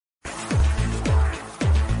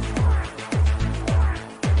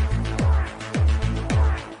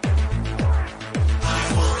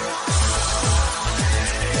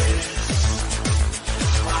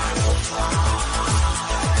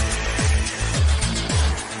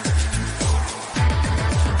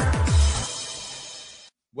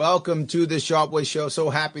Welcome to the Sharpe Show. So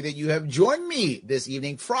happy that you have joined me this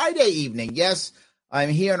evening, Friday evening. Yes, I'm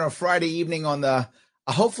here on a Friday evening on the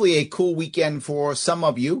hopefully a cool weekend for some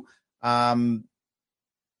of you. 7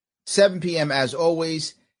 p.m. as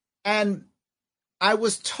always. And I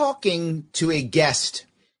was talking to a guest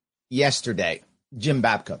yesterday, Jim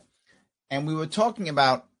Babka, and we were talking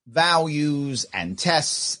about values and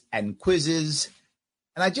tests and quizzes.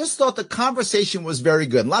 And I just thought the conversation was very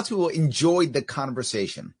good. Lots of people enjoyed the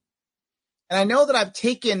conversation. And I know that I've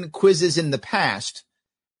taken quizzes in the past,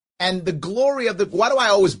 and the glory of why do I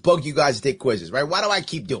always bug you guys to take quizzes, right? Why do I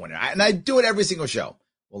keep doing it? And I do it every single show.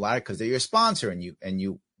 Well, because they're your sponsor and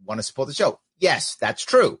you want to support the show. Yes, that's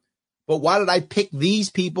true. But why did I pick these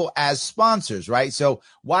people as sponsors, right? So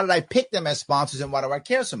why did I pick them as sponsors, and why do I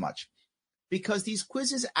care so much? Because these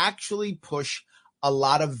quizzes actually push a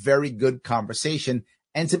lot of very good conversation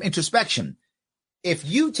and some introspection. If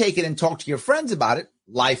you take it and talk to your friends about it,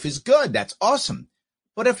 life is good. That's awesome.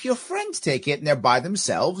 But if your friends take it and they're by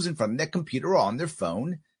themselves in front of their computer or on their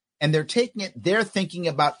phone, and they're taking it, they're thinking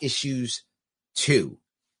about issues too.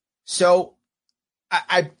 So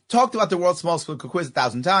I've talked about the world's smallest political quiz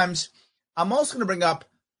 1,000 times. I'm also going to bring up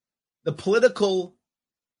the political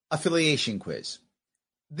affiliation quiz.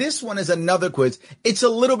 This one is another quiz. It's a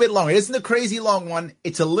little bit longer. It isn't a crazy long one.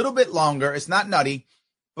 It's a little bit longer. It's not nutty,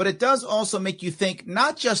 but it does also make you think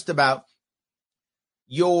not just about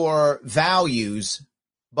your values,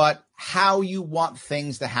 but how you want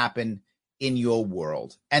things to happen in your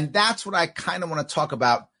world. And that's what I kind of want to talk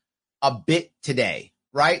about a bit today,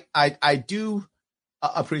 right? I do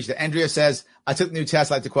appreciate that. Andrea says, I took the new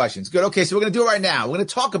test, I like the questions. Good. Okay, so we're going to do it right now. We're going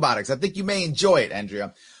to talk about it because I think you may enjoy it,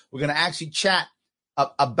 Andrea. We're going to actually chat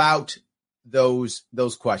about those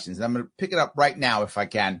questions. And I'm going to pick it up right now if I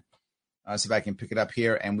can. See if I can pick it up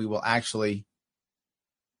here, and we will actually.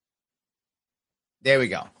 There we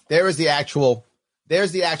go. There's the actual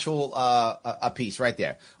a piece right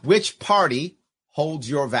there. Which party holds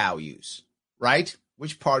your values, right?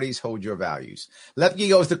 Which parties hold your values? Lepke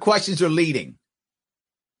goes, the questions are leading.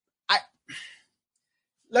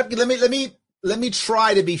 Let me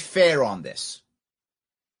try to be fair on this.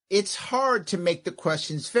 It's hard to make the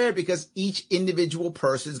questions fair because each individual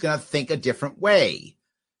person is going to think a different way.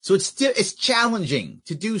 So it's challenging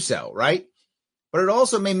to do so, right? But it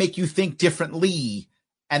also may make you think differently,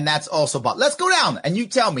 and that's also about. Let's go down, and you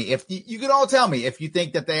tell me if you can all tell me if you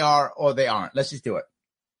think that they are or they aren't. Let's just do it.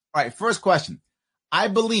 All right, first question. I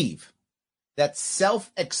believe that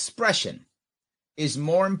self-expression is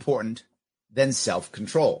more important than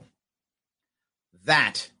self-control.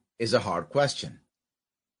 That is a hard question.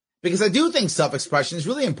 Because I do think self-expression is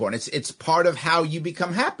really important. It's part of how you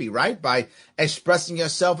become happy, right? By expressing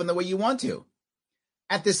yourself in the way you want to.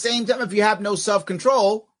 At the same time, if you have no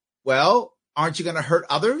self-control, well, aren't you going to hurt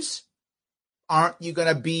others? Aren't you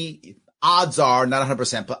going to be, odds are, not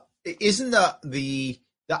 100%, but isn't the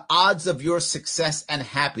odds of your success and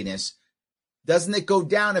happiness, doesn't it go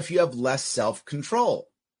down if you have less self-control?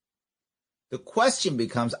 The question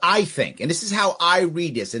becomes, I think, and this is how I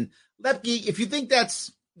read this, and Lepke, if you think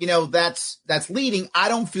that's leading, I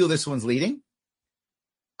don't feel this one's leading.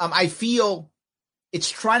 I feel it's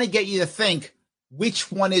trying to get you to think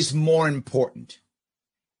which one is more important.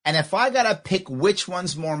 And if I got to pick which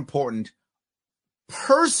one's more important,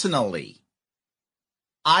 personally,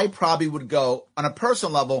 I probably would go on a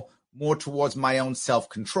personal level more towards my own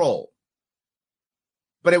self-control.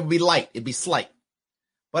 But it would be light. It'd be slight.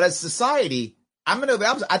 But as society, I'm going to do the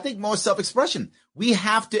opposite. I think more self-expression. We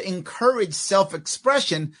have to encourage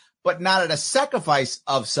self-expression, but not at a sacrifice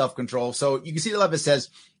of self-control. So you can see the left, it says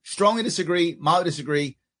strongly disagree, moderately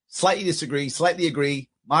disagree, slightly agree,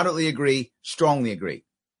 moderately agree, strongly agree.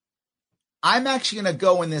 I'm actually going to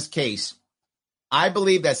go in this case. I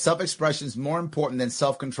believe that self-expression is more important than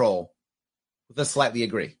self-control with a slightly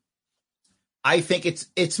agree. I think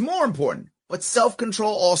it's more important, but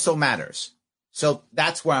self-control also matters. So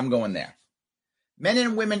that's where I'm going there. Men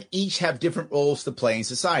and women each have different roles to play in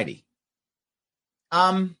society.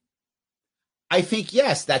 I think,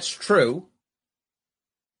 yes, that's true.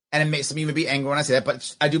 And it makes some of you be angry when I say that,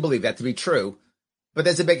 but I do believe that to be true. But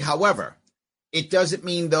there's a big however. It doesn't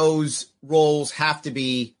mean those roles have to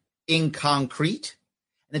be in concrete.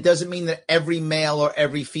 And it doesn't mean that every male or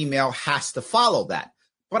every female has to follow that.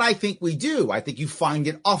 But I think we do. I think you find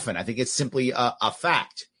it often. I think it's simply a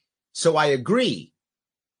fact. So I agree,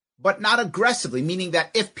 but not aggressively, meaning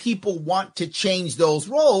that if people want to change those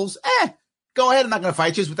roles, go ahead. I'm not going to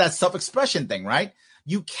fight you with that self-expression thing, right?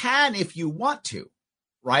 You can if you want to,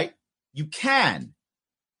 right? You can.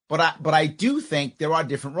 But I do think there are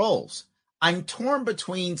different roles. I'm torn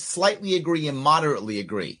between slightly agree and moderately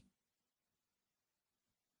agree.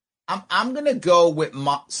 I'm going to go with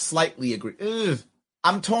slightly agree. Ugh.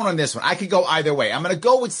 I'm torn on this one. I could go either way. I'm going to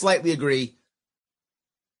go with slightly agree.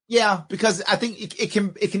 Yeah, because I think it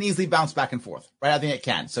can easily bounce back and forth, right? I think it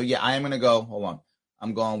can. So yeah, I am going to go. Hold on.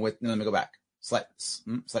 I'm going with. Let me go back. Slightly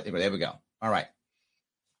agree. There we go. All right.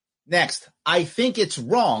 Next, I think it's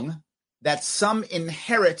wrong that some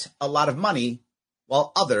inherit a lot of money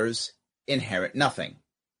while others inherit nothing.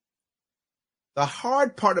 The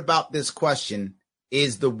hard part about this question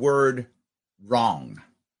is the word wrong.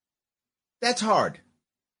 That's hard.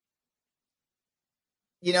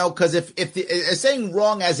 You know, because if saying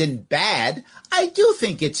wrong as in bad, I do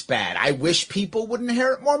think it's bad. I wish people would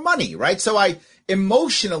inherit more money, right? So I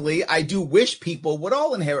do wish people would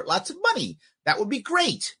all inherit lots of money. That would be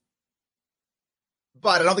great.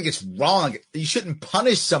 But I don't think it's wrong. You shouldn't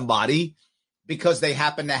punish somebody because they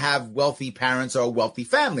happen to have wealthy parents or a wealthy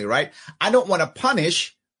family, right? I don't want to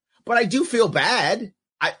punish, but I do feel bad.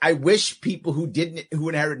 I wish people who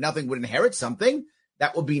inherit nothing would inherit something.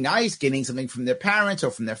 That would be nice, getting something from their parents or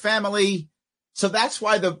from their family. So that's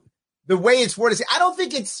why the way it's worded, I don't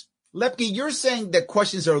think it's, Lepke, you're saying that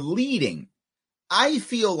questions are leading. I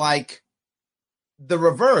feel like the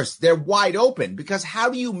reverse, they're wide open, because how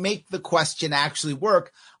do you make the question actually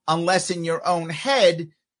work unless in your own head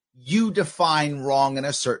you define wrong in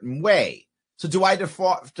a certain way? So do I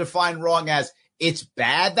define wrong as it's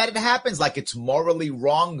bad that it happens, like it's morally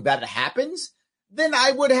wrong that it happens? Then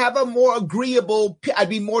I would have a more agreeable, I'd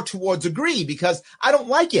be more towards agree because I don't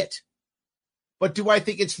like it. But do I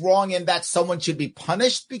think it's wrong in that someone should be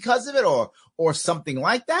punished because of it or something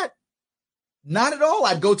like that? Not at all.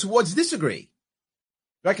 I'd go towards disagree.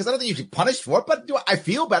 Right? Because I don't think you should be punished for it, but do I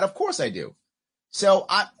feel bad? Of course I do. So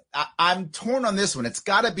I'm torn on this one. It's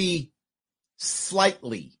got to be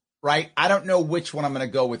slightly, right? I don't know which one I'm going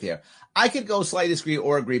to go with here. I could go slightly disagree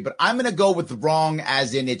or agree, but I'm going to go with wrong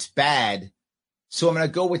as in it's bad. So I'm going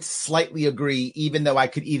to go with slightly agree, even though I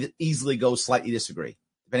could easily go slightly disagree,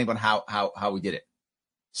 depending on how we did it.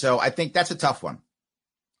 So I think that's a tough one.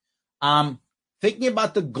 Thinking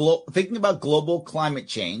about global climate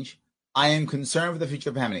change, I am concerned for the future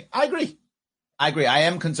of humanity. I agree. I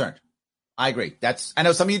am concerned. I agree. I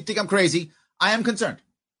know some of you think I'm crazy. I am concerned.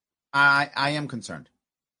 I am concerned.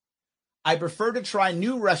 I prefer to try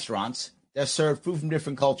new restaurants that serve food from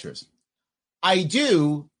different cultures. I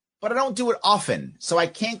do, but I don't do it often, so I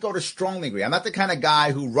can't go to strongly agree. I'm not the kind of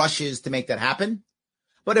guy who rushes to make that happen.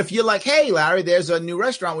 But if you're like, hey, Larry, there's a new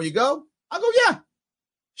restaurant, will you go? I'll go, yeah,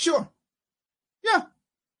 sure. Yeah.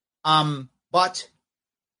 But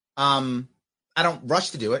I don't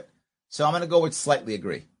rush to do it, so I'm going to go with slightly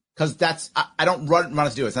agree, because I don't run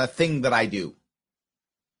to do it. It's not a thing that I do.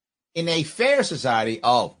 In a fair society,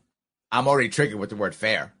 I'm already triggered with the word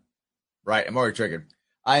fair, right? I'm already triggered.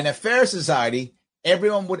 In a fair society,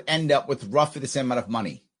 everyone would end up with roughly the same amount of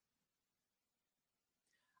money.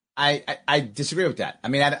 I disagree with that. I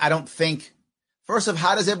mean, I don't think, first of all,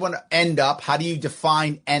 how does everyone end up? How do you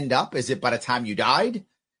define end up? Is it by the time you died?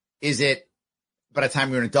 Is it by the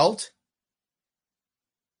time you're an adult?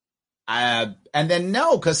 And then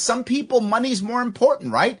no, because some people, money's more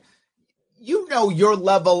important, right? You know your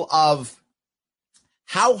level of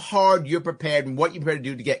how hard you're prepared and what you're prepared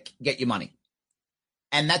to do to get your money.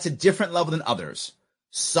 And that's a different level than others.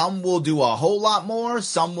 Some will do a whole lot more.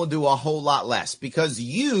 Some will do a whole lot less, because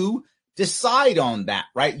you decide on that,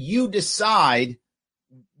 right? You decide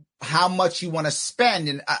how much you want to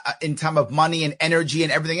spend in time of money and energy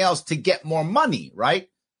and everything else to get more money, right?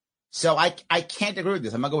 So I can't agree with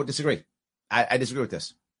this. I'm going to go with disagree. I disagree with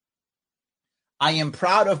this. I am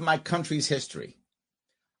proud of my country's history.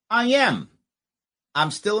 I am.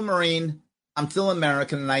 I'm still a Marine. I'm still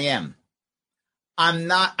American, and I am.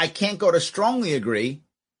 I can't go to strongly agree,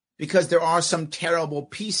 because there are some terrible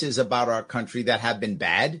pieces about our country that have been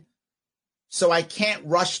bad. So I can't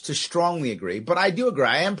rush to strongly agree, but I do agree.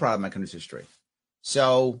 I am proud of my country's history.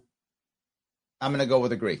 So I'm going to go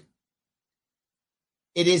with agree.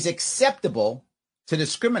 It is acceptable to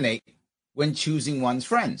discriminate when choosing one's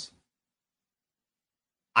friends.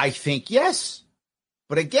 I think yes.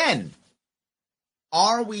 But again,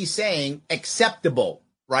 are we saying acceptable,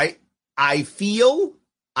 right? I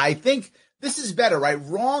think this is better, right?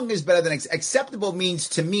 Wrong is better than acceptable means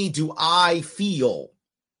to me, do I feel?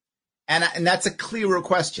 And that's a clearer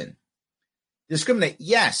question. Discriminate,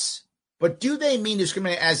 yes. But do they mean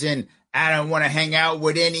discriminate as in, I don't want to hang out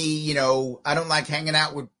with any, I don't like hanging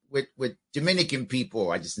out with Dominican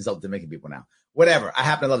people. I just insult Dominican people now. Whatever. I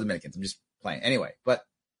happen to love Dominicans. I'm just playing. Anyway, but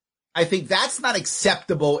I think that's not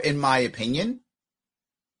acceptable in my opinion.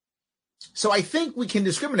 So I think we can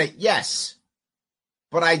discriminate, yes,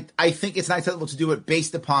 but I think it's not acceptable to do it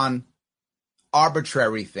based upon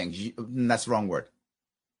arbitrary things. That's the wrong word.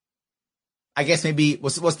 I guess maybe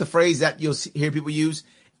what's the phrase that you'll hear people use?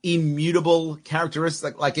 Immutable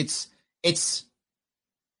characteristics. Like it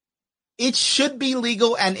should be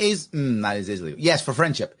legal and is not as is legal. Yes, for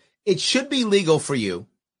friendship, it should be legal for you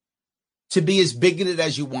to be as bigoted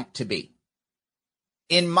as you want to be.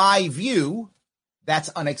 In my view, that's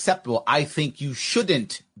unacceptable. I think you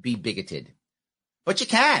shouldn't be bigoted, but you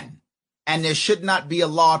can. And there should not be a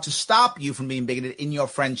law to stop you from being bigoted in your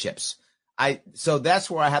friendships. So that's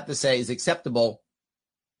where I have to say is acceptable.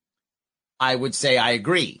 I would say I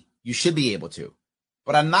agree. You should be able to.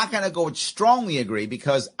 But I'm not going to go with strongly agree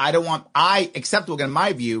because acceptable in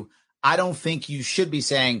my view, I don't think you should be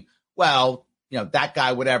saying, well, that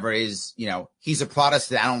guy, whatever is, he's a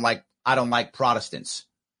Protestant. I don't like Protestants.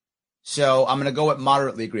 So I'm going to go with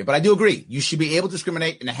moderately agree. But I do agree. You should be able to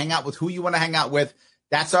discriminate and to hang out with who you want to hang out with.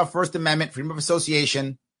 That's our First Amendment, freedom of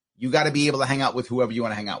association. You got to be able to hang out with whoever you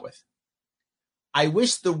want to hang out with. I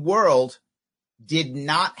wish the world did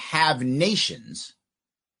not have nations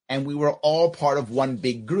and we were all part of one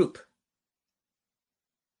big group.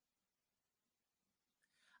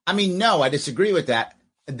 I mean, no, I disagree with that.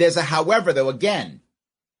 There's a however, though, again.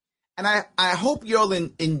 And I hope you're all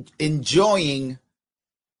enjoying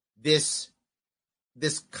this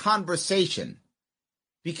conversation,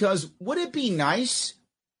 because would it be nice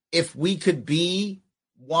if we could be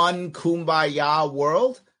one kumbaya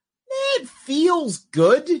world? It feels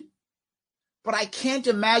good, but I can't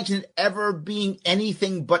imagine it ever being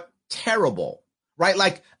anything but terrible, right?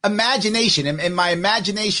 Like imagination, in my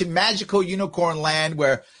imagination, magical unicorn land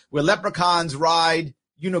where leprechauns ride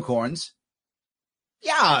unicorns.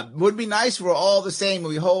 Yeah, it would be nice if we're all the same and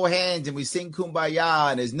we hold hands and we sing kumbaya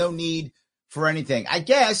and there's no need for anything, I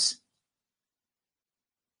guess.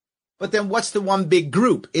 But then what's the one big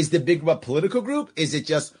group? Is the big group a political group? Is it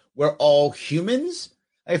just we're all humans?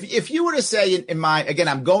 If you were to say again,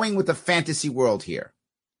 I'm going with the fantasy world here.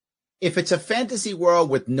 If it's a fantasy world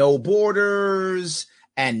with no borders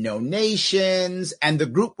and no nations and the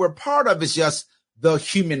group we're part of is just the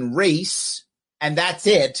human race and that's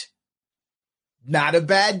it, not a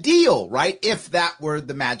bad deal, right? If that were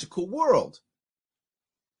the magical world.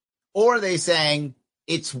 Or are they saying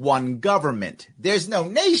it's one government? There's no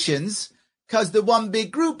nations because the one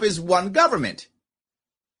big group is one government.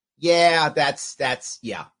 Yeah, that's a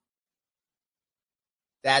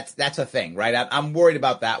thing, right? I'm worried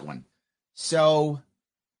about that one. So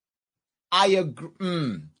I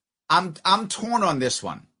agree. I'm torn on this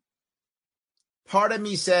one. Part of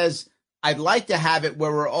me says I'd like to have it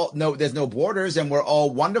where there's no borders and we're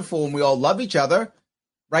all wonderful and we all love each other,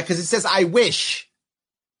 right? Because it says I wish.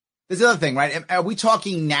 There's another thing, right? Are we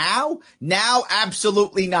talking now? Now,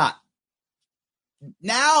 absolutely not.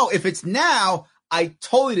 Now, if it's now, I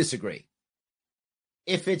totally disagree.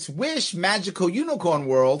 If it's wish, magical unicorn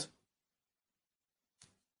world,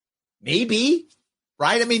 maybe,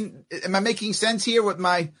 right? I mean, am I making sense here with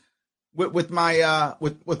my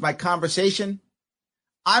conversation?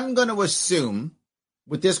 I'm going to assume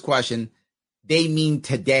with this question, they mean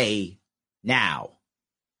today, now.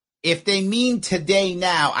 If they mean today,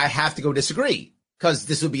 now, I have to go disagree because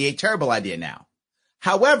this would be a terrible idea now.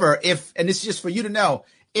 However, and this is just for you to know,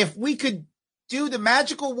 if we could do the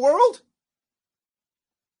magical world,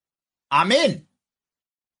 I'm in,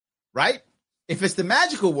 right? If it's the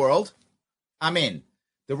magical world, I'm in.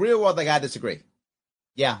 The real world, I got to disagree.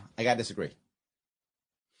 Yeah, I got to disagree.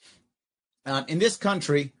 In this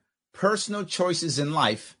country, personal choices in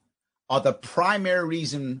life are the primary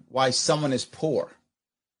reason why someone is poor.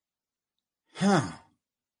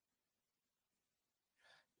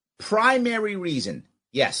 Primary reason,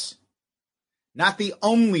 yes. Not the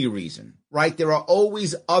only reason, right? There are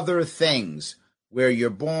always other things. Where you're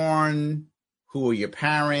born, who are your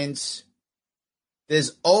parents.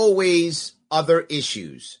 There's always other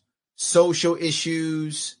issues, social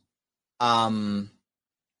issues,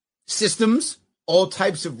 systems, all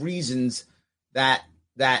types of reasons that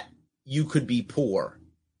you could be poor.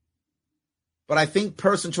 But I think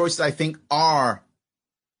personal choices, are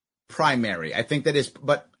primary. I think that is,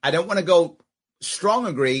 but I don't want to go strong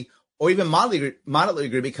agree or even moderately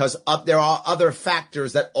agree because there are other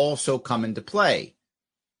factors that also come into play.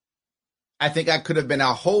 I think I could have been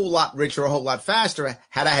a whole lot richer, a whole lot faster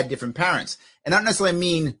had I had different parents. And I don't necessarily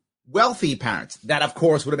mean wealthy parents. That, of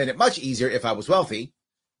course, would have made it much easier if I was wealthy.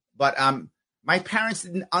 But my parents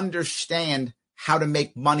didn't understand how to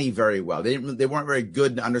make money very well. They weren't very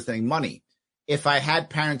good in understanding money. If I had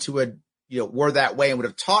parents who had, were that way and would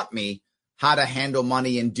have taught me how to handle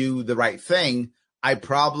money and do the right thing, I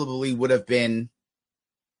probably would have been,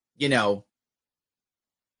 I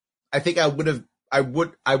think I would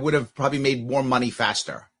have probably made more money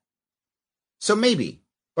faster. So maybe,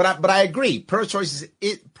 but I agree.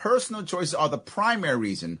 Personal choices are the primary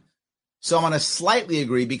reason. So I'm going to slightly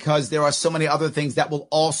agree because there are so many other things that will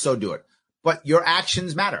also do it. But your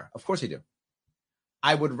actions matter. Of course they do.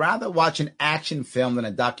 I would rather watch an action film than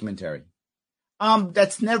a documentary.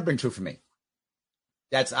 That's never been true for me.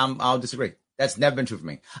 I'll disagree. That's never been true for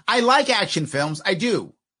me. I like action films. I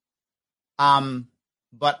do.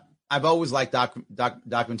 But I've always liked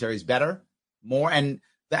documentaries better, more. And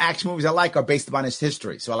the action movies I like are based upon its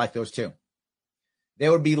history. So I like those too.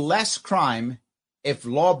 There would be less crime if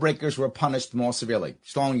lawbreakers were punished more severely.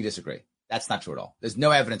 Strongly disagree. That's not true at all. There's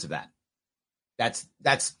no evidence of that. That's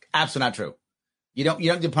absolutely not true. You don't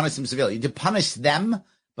have to punish them severely. You have to punish them,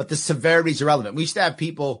 but the severity is irrelevant. We used to have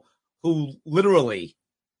people who literally,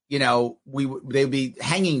 they would be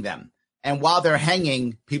hanging them. And while they're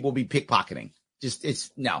hanging, people will be pickpocketing.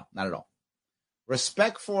 No, not at all.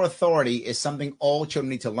 Respect for authority is something all children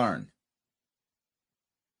need to learn.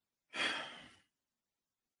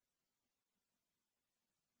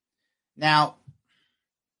 Now,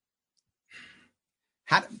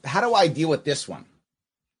 how do I deal with this one?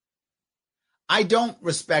 I don't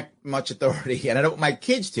respect much authority, and I don't want my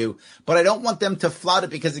kids to, but I don't want them to flout it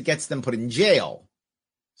because it gets them put in jail.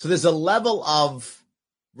 So there's a level of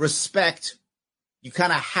respect you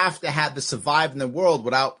kind of have to have to survive in the world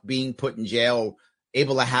without being put in jail,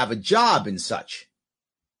 able to have a job and such.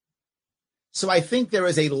 So I think there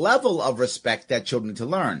is a level of respect that children need to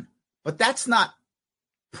learn, but that's not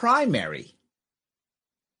primary,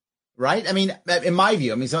 right? I mean, in my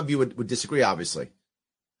view, some of you would disagree, obviously.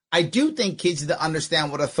 I do think kids need to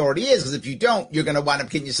understand what authority is, because if you don't, you're going to wind up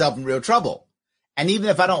getting yourself in real trouble. And even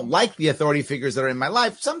if I don't like the authority figures that are in my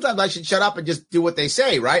life, sometimes I should shut up and just do what they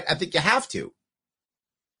say, right? I think you have to.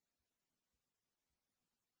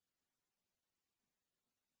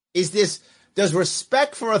 Does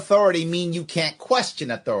respect for authority mean you can't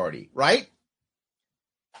question authority, right?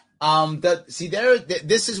 This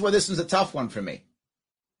is where this one's a tough one for me.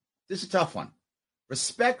 This is a tough one.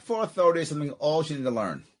 Respect for authority is something all you need to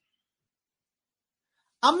learn.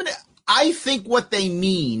 I think what they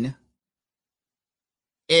mean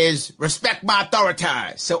is respect my authority.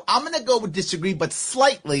 So I'm going to go with disagree, but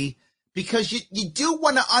slightly, because you do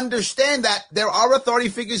want to understand that there are authority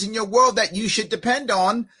figures in your world that you should depend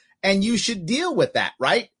on, and you should deal with that,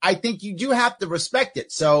 right? I think you do have to respect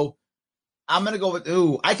it. So I'm going to go with,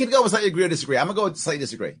 I could go with slightly agree or disagree. I'm going to go with slightly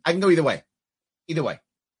disagree. I can go either way. Either way.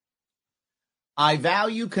 I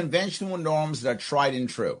value conventional norms that are tried and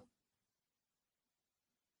true.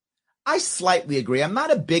 I slightly agree. I'm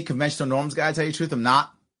not a big conventional norms guy, to tell you the truth. I'm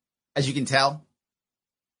not, as you can tell.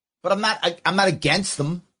 But I'm not against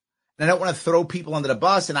them. And I don't want to throw people under the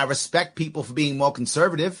bus, and I respect people for being more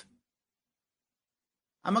conservative.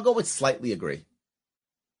 I'm going to go with slightly agree.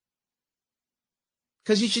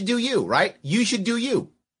 Because you should do you, right? You should do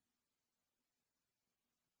you.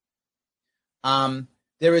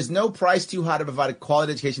 There is no price too high to provide a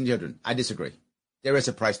quality education to children. I disagree. There is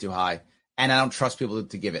a price too high, and I don't trust people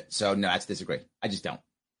to give it. So, no, that's disagree. I just don't.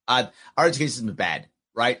 Our education system is bad,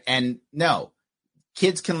 right? And no,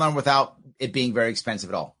 kids can learn without it being very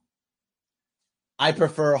expensive at all. I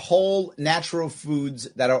prefer whole, natural foods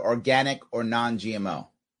that are organic or non-GMO.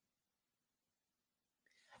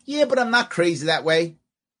 Yeah, but I'm not crazy that way,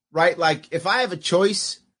 right? Like, if I have a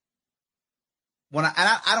choice,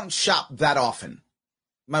 I don't shop that often.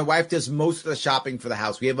 My wife does most of the shopping for the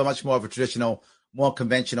house. We have a much more of a traditional, more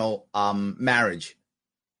conventional marriage.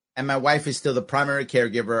 And my wife is still the primary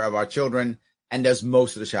caregiver of our children and does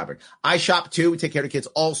most of the shopping. I shop too, we take care of the kids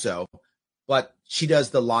also, but she does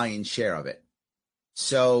the lion's share of it.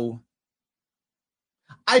 So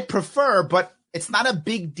I prefer, but it's not a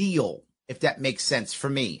big deal, if that makes sense for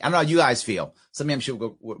me. I don't know how you guys feel. Something I'm sure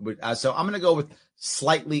we'll go so I'm going to go with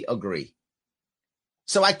slightly agree.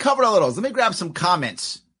 So I covered all of those. Let me grab some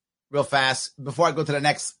comments real fast before I go to the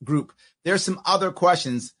next group. There's some other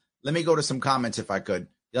questions. Let me go to some comments if I could.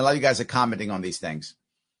 A lot of you guys are commenting on these things.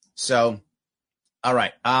 So, all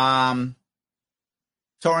right.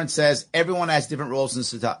 Torrance says, everyone has different roles in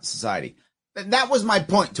society. That was my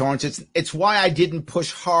point, Torrance. It's why I didn't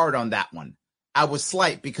push hard on that one. I was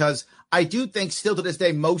slight because I do think still to this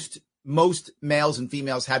day, most males and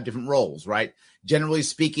females have different roles, right? Generally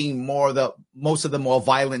speaking, most of the more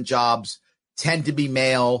violent jobs tend to be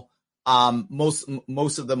male. Most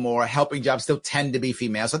of the more helping jobs still tend to be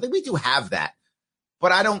female. So I think we do have that,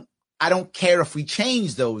 but I don't I don't care if we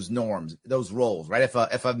change those norms, those roles, right?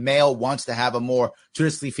 If a male wants to have a more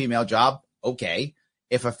traditionally female job, okay.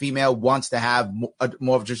 If a female wants to have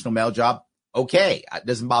more of a traditional male job, okay. It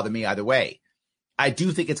doesn't bother me either way. I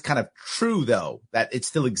do think it's kind of true, though, that it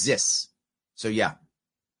still exists. So, yeah.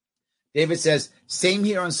 David says, same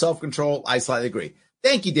here on self-control. I slightly agree.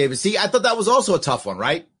 Thank you, David. See, I thought that was also a tough one,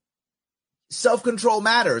 right? Self-control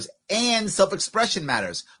matters and self-expression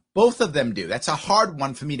matters. Both of them do. That's a hard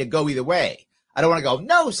one for me to go either way. I don't want to go,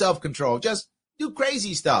 no self-control, just do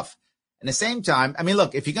crazy stuff. At the same time, I mean,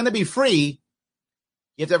 look, if you're going to be free,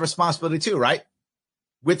 you have to have responsibility too, right?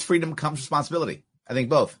 With freedom comes responsibility. I think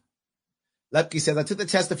both. Lepke says, I took the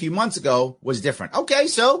test a few months ago, was different. Okay,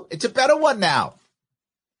 so it's a better one now.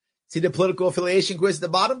 See the political affiliation quiz at the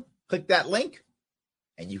bottom? Click that link,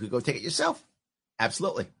 and you could go take it yourself.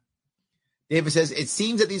 Absolutely. David says, it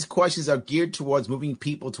seems that these questions are geared towards moving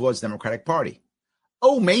people towards the Democratic Party.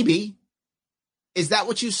 Oh, maybe. Is that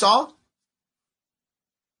what you saw?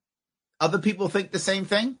 Other people think the same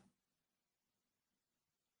thing?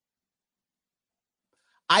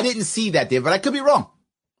 I didn't see that, David, but I could be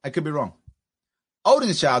wrong.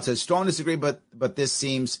 Odin's Child says, strong disagree, but this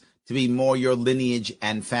seems to be more your lineage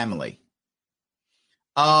and family.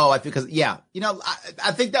 Oh, because, yeah.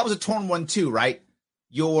 I think that was a torn one too, right?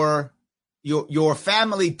 Your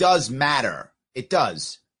family does matter. It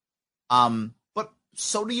does. But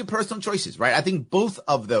so do your personal choices, right? I think both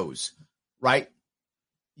of those, right?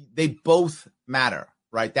 They both matter,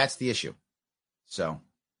 right? That's the issue. So,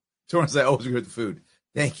 Torrance, I always agree with the food.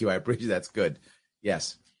 Thank you. I appreciate that's good.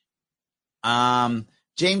 Yes.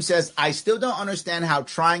 James says, I still don't understand how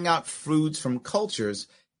trying out foods from cultures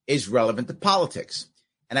is relevant to politics.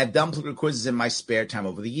 And I've done political quizzes in my spare time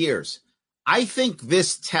over the years. I think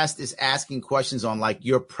this test is asking questions on like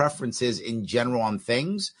your preferences in general on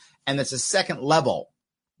things. And it's a second level,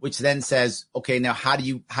 which then says, okay, now how do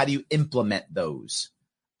you implement those?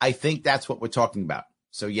 I think that's what we're talking about.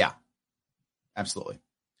 So yeah, absolutely.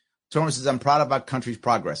 Torrance says, I'm proud of our country's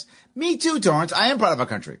progress. Me too, Torrance. I am proud of our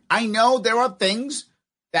country. I know there are things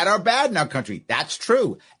that are bad in our country. That's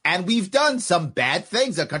true. And we've done some bad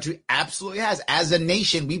things. Our country absolutely has. As a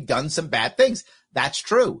nation, we've done some bad things. That's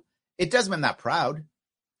true. It doesn't mean I'm not proud.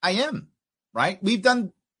 I am, right? We've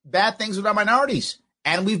done bad things with our minorities,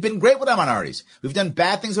 and we've been great with our minorities. We've done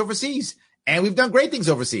bad things overseas, and we've done great things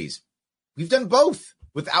overseas. We've done both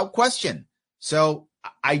without question. So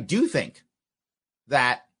I do think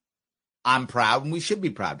that I'm proud, and we should be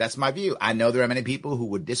proud. That's my view. I know there are many people who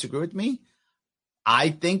would disagree with me. I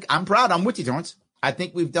think I'm proud. I'm with you, Torrance. I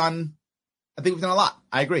think we've done a lot.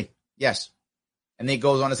 I agree. Yes. And then he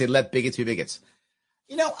goes on to say, let bigots be bigots.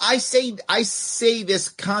 I say this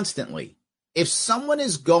constantly. If someone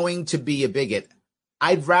is going to be a bigot,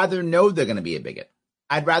 I'd rather know they're going to be a bigot.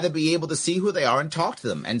 I'd rather be able to see who they are and talk to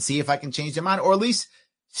them and see if I can change their mind, or at least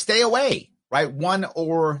stay away, right? One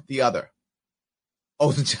or the other.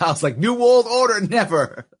 Oh, the child's like, New World Order,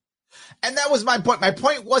 never. And that was my point. My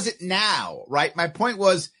point wasn't now, right? My point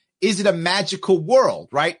was, is it a magical world,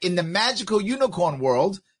 right? In the magical unicorn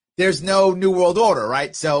world, there's no New World Order,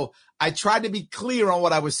 right? So I tried to be clear on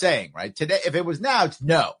what I was saying, right? Today, if it was now, it's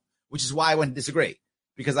no, which is why I wouldn't disagree,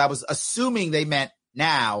 because I was assuming they meant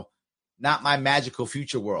now, not my magical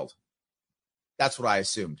future world. That's what I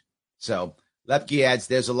assumed. So Lepke adds,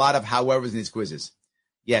 there's a lot of howevers in these quizzes.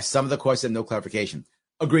 Yes, some of the questions have no clarification.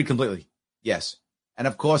 Agreed completely. Yes. And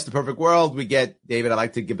of course, the perfect world, we get David, I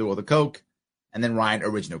like to give the world a Coke, and then Ryan,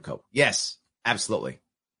 original Coke. Yes, absolutely.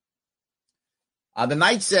 The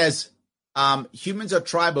Knight says, humans are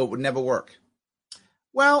tribal, would never work.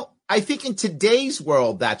 Well, I think in today's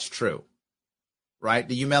world, that's true, right?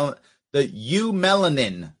 The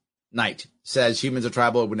Eumelanin Knight says humans are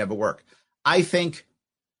tribal, it would never work. I think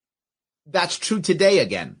that's true today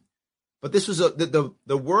again. But this was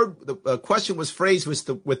the question was phrased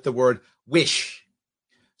with the word wish.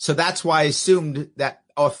 So that's why I assumed that,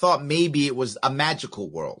 or thought maybe it was a magical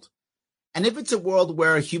world. And if it's a world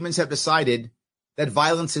where humans have decided that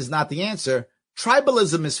violence is not the answer,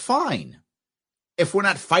 tribalism is fine. If we're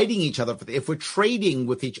not fighting each other, if we're trading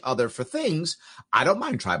with each other for things, I don't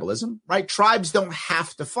mind tribalism, right? Tribes don't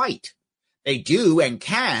have to fight. They do and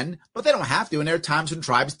can, but they don't have to. And there are times when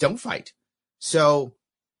tribes don't fight. So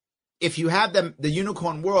if you have the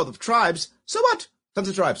unicorn world of tribes, so what? Tons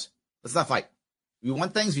of tribes. Let's not fight. We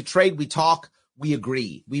want things, we trade, we talk, we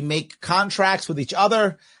agree. We make contracts with each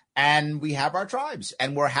other, and we have our tribes.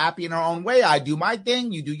 And we're happy in our own way. I do my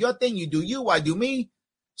thing, you do your thing, you do you, I do me.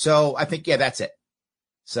 So I think, yeah, that's it.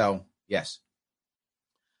 So, yes.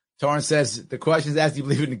 Torrance says, the question is asked, do you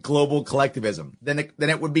believe in global collectivism? Then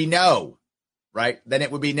it would be no. right? Then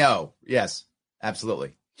it would be no. Yes,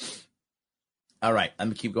 absolutely. All right, let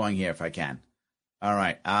me keep going here if I can. All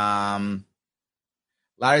right.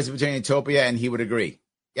 Larry's between utopia, and he would agree.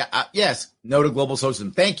 Yeah. Yes. No to global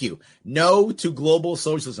socialism. Thank you. No to global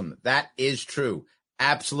socialism. That is true.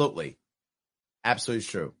 Absolutely. Absolutely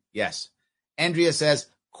true. Yes. Andrea says,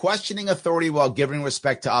 questioning authority while giving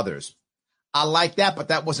respect to others. I like that, but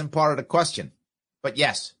that wasn't part of the question. But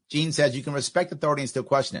yes, Gene says you can respect authority and still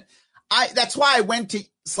question it. That's why I went to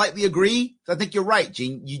slightly agree. I think you're right,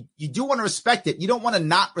 Gene. You do want to respect it. You don't want to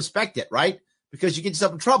not respect it, right? Because you get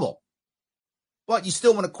yourself in trouble. But you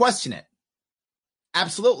still want to question it.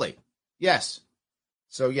 Absolutely. Yes.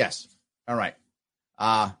 So yes. All right.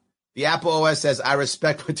 The Apple OS says, I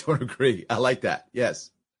respect but don't agree. I like that.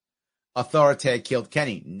 Yes. Authority killed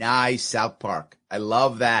Kenny. Nice, South Park. I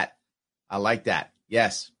love that. I like that.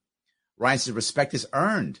 Yes. Ryan says, respect is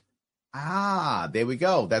earned. There we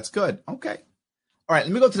go. That's good. Okay. All right.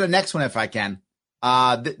 Let me go to the next one if I can.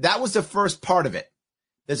 That was the first part of it.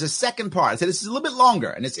 There's a second part. I said this is a little bit longer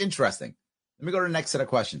and it's interesting. Let me go to the next set of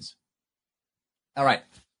questions. All right.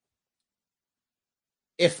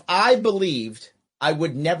 If I believed I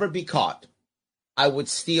would never be caught, I would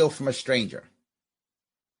steal from a stranger.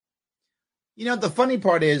 You know, the funny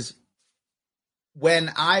part is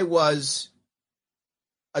when I was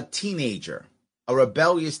a teenager, a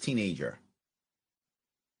rebellious teenager,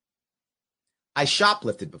 I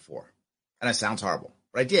shoplifted before. And it sounds horrible,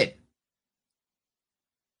 but I did.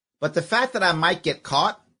 But the fact that I might get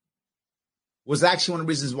caught was actually one of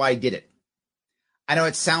the reasons why I did it. I know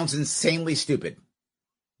it sounds insanely stupid,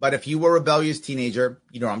 but if you were a rebellious teenager,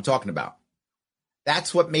 you know what I'm talking about.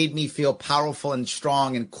 That's what made me feel powerful and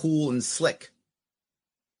strong and cool and slick.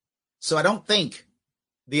 So I don't think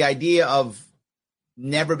the idea of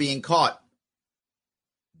never being caught,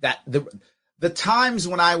 that the times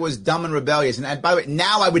when I was dumb and rebellious, and by the way,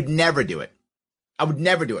 now I would never do it. I would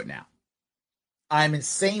never do it now. I'm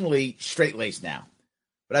insanely straight-laced now.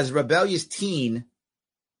 But as a rebellious teen,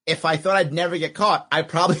 if I thought I'd never get caught, I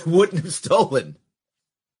probably wouldn't have stolen.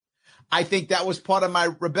 I think that was part of my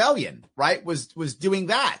rebellion, right? Was doing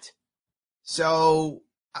that. So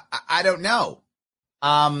I don't know.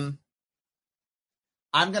 I'm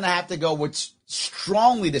going to have to go with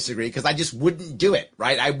strongly disagree because I just wouldn't do it,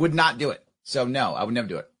 right? I would not do it. So no, I would never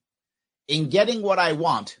do it. In getting what I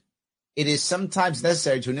want, it is sometimes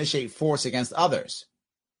necessary to initiate force against others.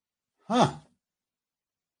 I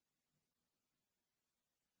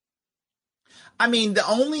mean, the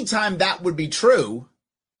only time that would be true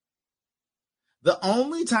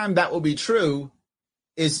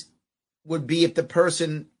would be if the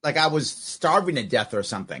person, like I was starving to death or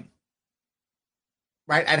something,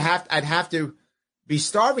 right? I'd have to be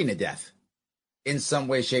starving to death in some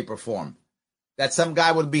way, shape, or form. That some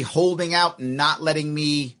guy would be holding out and not letting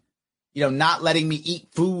me eat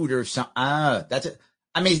food or something. That's it.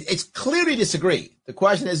 I mean, it's clearly disagree. The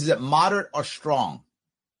question is it moderate or strong?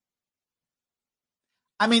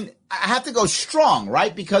 I mean, I have to go strong,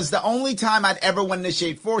 right? Because the only time I'd ever want to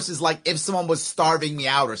initiate force is like if someone was starving me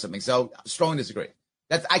out or something. So strong disagree.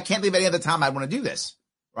 I can't leave any other time I want to do this,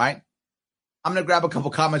 right? I'm going to grab a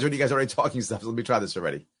couple comments when you guys are already talking stuff. So let me try this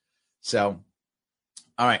already. So,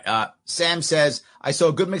 all right. Sam says, I saw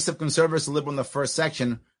a good mix of conservatives and liberal in the first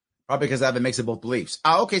section, probably because I have a mix of both beliefs.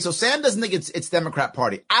 Okay. So Sam doesn't think it's Democrat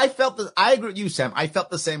Party. I agree with you, Sam. I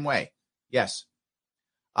felt the same way. Yes.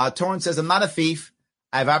 Torrance says, I'm not a thief.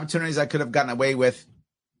 I have opportunities I could have gotten away with,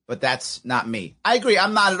 but that's not me. I agree.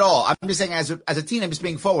 I'm not at all. I'm just saying as a teen, I'm just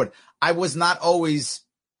being forward. I was not always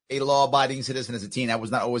a law-abiding citizen as a teen. I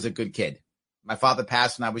was not always a good kid. My father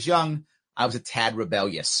passed when I was young. I was a tad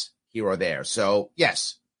rebellious here or there. So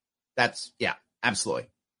yes, absolutely.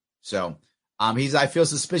 So, I feel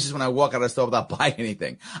suspicious when I walk out of the store without buying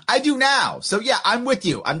anything. I do now. So yeah, I'm with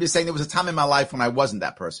you. I'm just saying there was a time in my life when I wasn't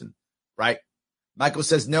that person, right? Michael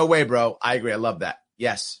says, no way, bro. I agree. I love that.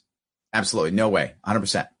 Yes, absolutely. No way.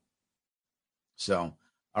 100%. So,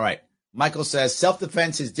 all right. Michael says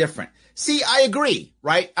self-defense is different. See, I agree,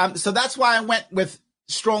 right? So that's why I went with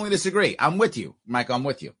strongly disagree. I'm with you, Michael. I'm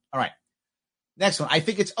with you. All right. Next one. I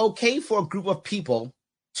think it's okay for a group of people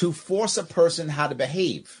to force a person how to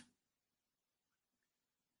behave.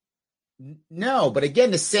 No, but again,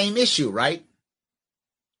 the same issue, right?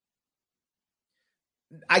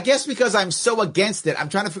 I guess because I'm so against it, I'm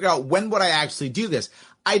trying to figure out when would I actually do this.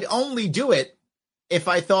 I'd only do it if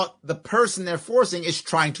I thought the person they're forcing is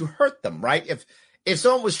trying to hurt them, right? If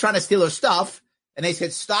someone was trying to steal their stuff and they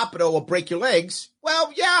said, stop it or we'll break your legs,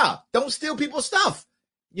 well, yeah, don't steal people's stuff.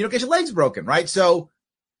 You don't get your legs broken, right? So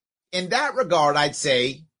in that regard, I'd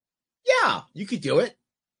say, yeah, you could do it.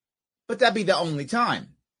 but that'd be the only time.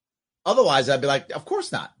 Otherwise, I'd be like, of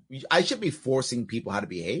course not. I should be forcing people how to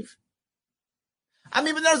behave. I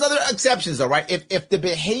mean, but there's other exceptions though, right? If the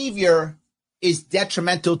behavior is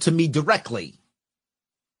detrimental to me directly,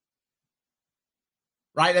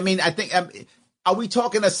 right? I mean, I think, are we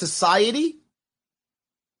talking a society?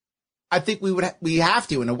 I think we have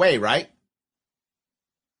to in a way, right?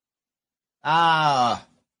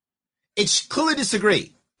 It's clearly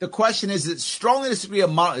disagree. The question is it strongly disagree or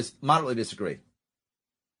moderately disagree?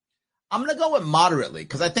 I'm going to go with moderately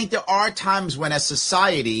because I think there are times when a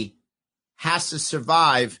society has to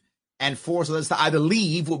survive and force others to either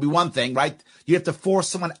leave would be one thing, right? You have to force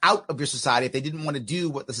someone out of your society if they didn't want to do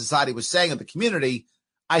what the society was saying of the community.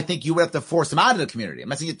 I think you would have to force them out of the community. I'm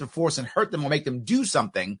not saying you have to force and hurt them or make them do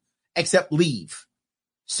something except leave.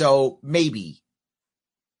 So maybe.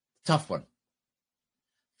 Tough one.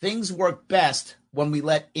 Things work best when we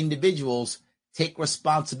let individuals take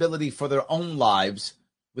responsibility for their own lives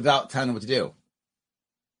without telling them what to do.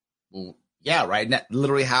 Well, yeah, right. And that's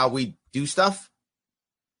literally how we do stuff,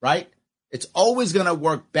 right? It's always going to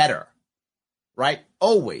work better, right?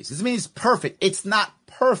 Always. This means it's perfect. It's not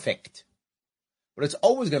perfect, but it's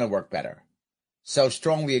always going to work better. So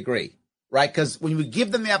strongly agree, right? Because when we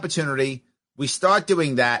give them the opportunity, we start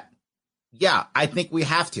doing that. Yeah, I think we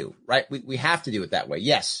have to, right? We have to do it that way.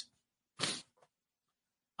 Yes.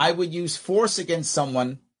 I would use force against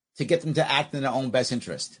someone to get them to act in their own best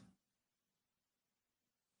interest.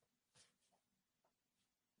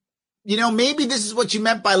 You know, maybe this is what you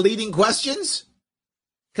meant by leading questions,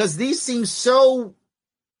 because these seem so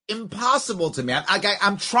impossible to me.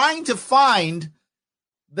 I'm trying to find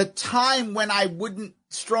the time when I wouldn't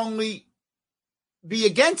strongly be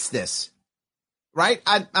against this, right?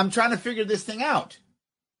 I'm trying to figure this thing out.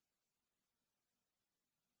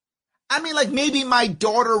 I mean, like maybe my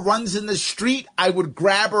daughter runs in the street. I would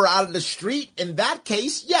grab her out of the street. In that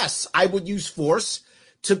case, yes, I would use force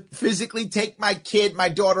to physically take my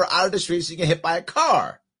daughter out of the street so you get hit by a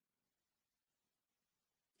car.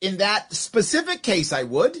 In that specific case, I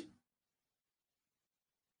would.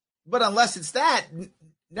 But unless it's that,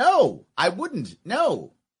 no, I wouldn't.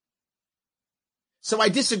 No. So I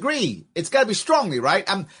disagree. It's got to be strongly, right?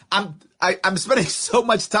 I'm spending so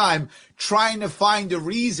much time trying to find a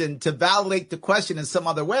reason to validate the question in some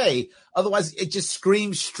other way. Otherwise, it just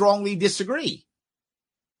screams strongly disagree.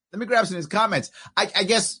 Let me grab some of his comments. I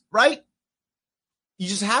guess, right? You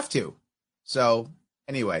just have to. So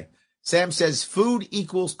anyway, Sam says food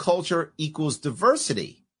equals culture equals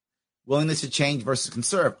diversity. Willingness to change versus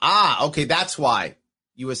conserve. Okay. That's why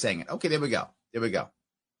you were saying it. Okay. There we go. There we go.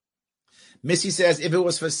 Missy says, if it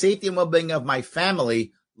was for safety and well-being of my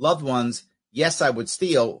family, loved ones, yes, I would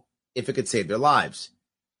steal if it could save their lives.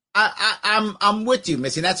 I'm with you,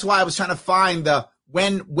 Missy. That's why I was trying to find the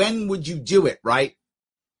when would you do it, right?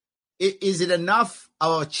 Is it enough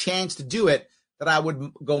of a chance to do it that I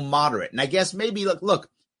would go moderate? And I guess maybe look,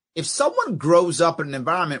 if someone grows up in an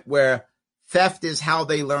environment where theft is how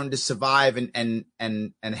they learn to survive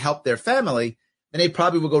and help their family, then they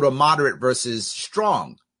probably will go to a moderate versus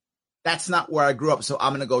strong. That's not where I grew up, so I'm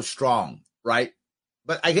going to go strong, right?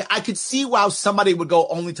 But I could see why somebody would go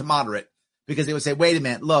only to moderate because they would say, wait a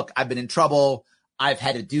minute, look, I've been in trouble. I've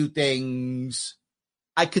had to do things.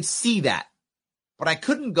 I could see that. But I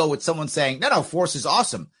couldn't go with someone saying, no, force is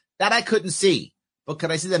awesome. That I couldn't see. But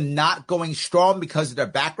could I see them not going strong because of their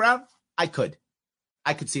background? I could.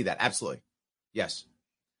 I could see that. Absolutely. Yes.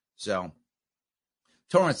 So,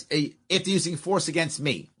 Torrance, if they're using force against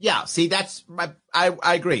me. Yeah, see, that's I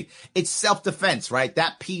agree. It's self-defense, right?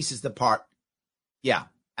 That piece is the part. Yeah,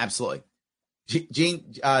 absolutely.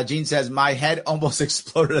 Gene says, my head almost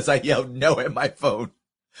exploded as I yelled no at my phone.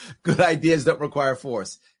 Good ideas don't require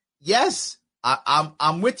force. Yes,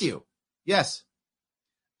 I'm with you. Yes.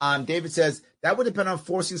 David says, that would depend on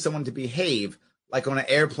forcing someone to behave, like on an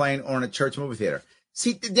airplane or in a church movie theater.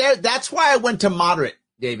 See, that's why I went to moderate,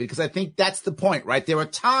 David, because I think that's the point, right? There are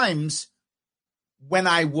times when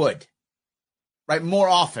I would, right? More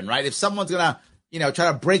often, right? If someone's going to,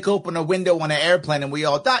 try to break open a window on an airplane and we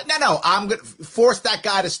all die. No, I'm going to force that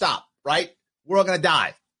guy to stop, right? We're all going to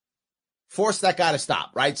die. Force that guy to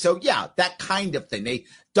stop, right? So yeah, that kind of thing. They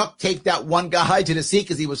duct taped that one guy to the seat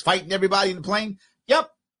because he was fighting everybody in the plane. Yep.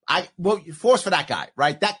 Force for that guy,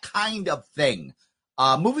 right? That kind of thing.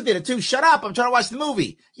 Movie theater too. Shut up. I'm trying to watch the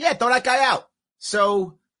movie. Yeah. Throw that guy out.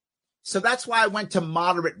 So that's why I went to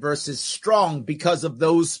moderate versus strong because of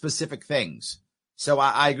those specific things. So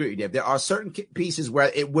I agree with you, Dave. There are certain pieces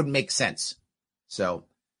where it wouldn't make sense. So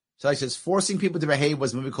he says, forcing people to behave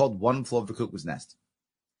was a movie called One Flew Over the Cuckoo's Nest.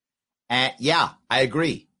 And yeah, I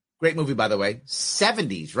agree. Great movie, by the way.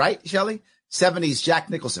 70s, right, Shelley? 70s, Jack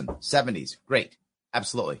Nicholson. 70s. Great.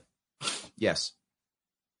 Absolutely. Yes.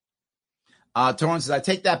 Torrance says, I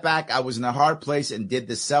take that back. I was in a hard place and did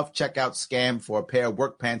the self-checkout scam for a pair of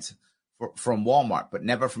work pants from Walmart, but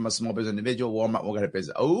never from a small business individual. Walmart will get a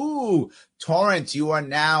business. Oh, Torrance, you are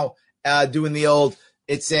now doing the old,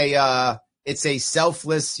 it's a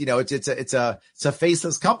selfless, it's a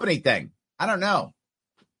faceless company thing. I don't know.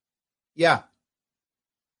 Yeah.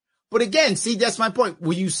 But again, see, that's my point.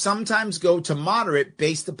 Will you sometimes go to moderate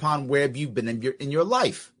based upon where have you been in your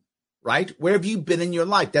life, right? Where have you been in your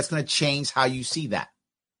life? That's going to change how you see that.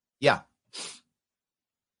 Yeah.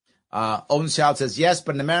 Owen Child says, yes,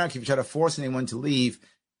 but in America, if you try to force anyone to leave,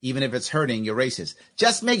 even if it's hurting, you're racist.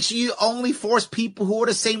 Just make sure you only force people who are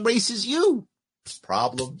the same race as you.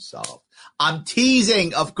 Problem solved. I'm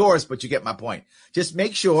teasing, of course, but you get my point. Just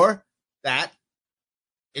make sure that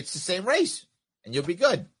it's the same race and you'll be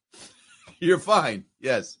good. You're fine.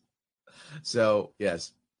 Yes. So,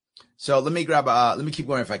 yes. So let me keep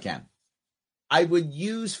going if I can. I would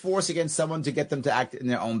use force against someone to get them to act in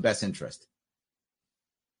their own best interest.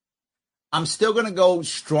 I'm still going to go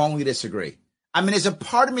strongly disagree. I mean, there's a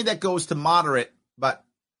part of me that goes to moderate, but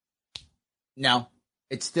no,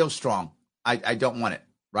 it's still strong. I don't want it,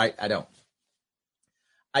 right? I don't.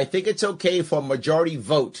 I think it's okay for a majority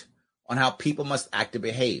vote on how people must act or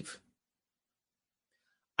behave.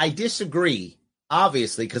 I disagree,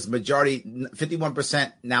 obviously, because majority,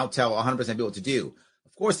 51% now tell 100% people what to do.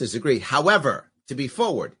 Of course, disagree. However, to be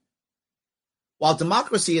forward, while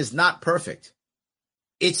democracy is not perfect,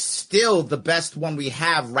 it's still the best one we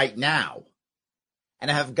have right now. And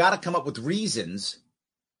I have got to come up with reasons.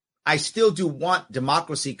 I still do want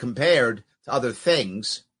democracy compared to other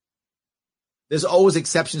things. There's always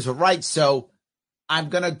exceptions for rights. So I'm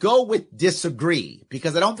going to go with disagree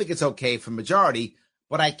because I don't think it's okay for majority,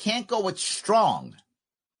 but I can't go with strong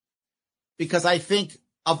because I think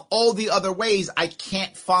of all the other ways, I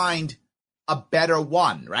can't find a better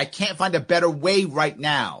one. Right? I can't find a better way right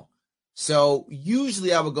now. So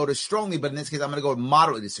usually I would go to strongly, but in this case, I'm going to go with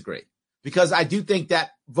moderately disagree because I do think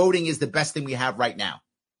that voting is the best thing we have right now.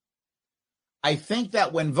 I think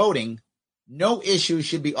that when voting, no issue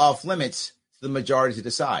should be off limits to the majority to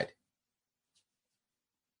decide.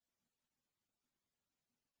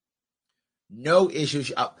 No issue.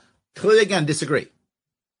 Clearly, again, disagree.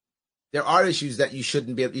 There are issues that you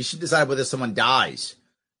shouldn't be. You should decide whether someone dies.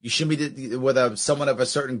 You shouldn't be whether someone of a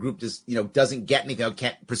certain group doesn't get anything or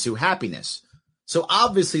can't pursue happiness. So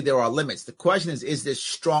obviously there are limits. The question is this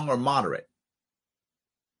strong or moderate?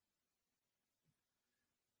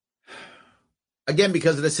 Again,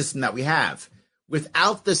 because of the system that we have.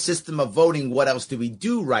 Without the system of voting, what else do we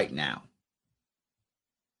do right now?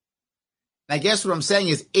 And I guess what I'm saying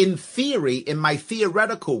is, in theory, in my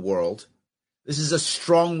theoretical world, this is a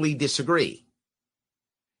strongly disagree.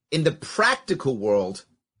 In the practical world,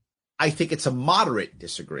 I think it's a moderate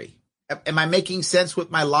disagree. Am I making sense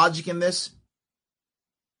with my logic in this?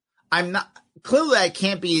 I'm not. Clearly, I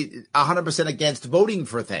can't be 100% against voting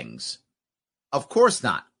for things. Of course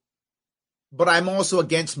not. But I'm also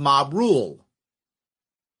against mob rule.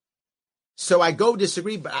 So I go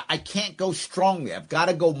disagree, but I can't go strongly. I've got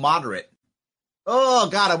to go moderate. Oh,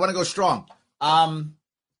 God, I want to go strong.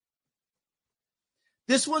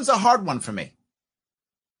 This one's a hard one for me.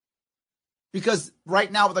 Because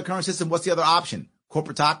right now with the current system, what's the other option?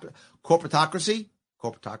 Corporatocracy?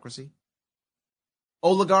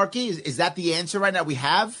 Oligarchy? Is that the answer right now we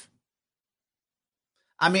have?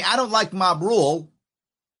 I mean, I don't like mob rule,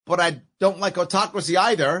 but I don't like autocracy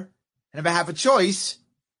either. And if I have a choice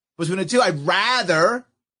between the two, I'd rather,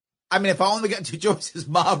 if I only get two choices,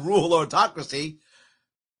 mob rule or autocracy,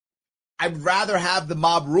 I'd rather have the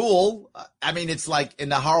mob rule. It's like in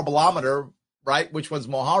the horribleometer, right? Which one's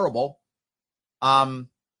more horrible?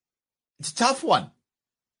 It's a tough one.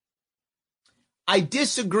 I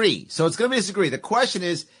disagree. So it's going to be disagree. The question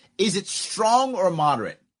is it strong or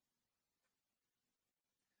moderate?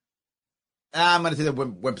 I'm going to take the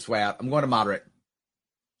wimp's way out. I'm going to moderate.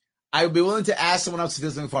 I would be willing to ask someone else to do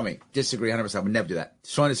something for me. Disagree 100%. I would never do that.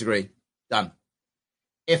 Strong disagree. Done.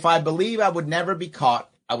 If I believe I would never be caught,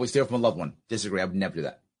 I would steal from a loved one. Disagree. I would never do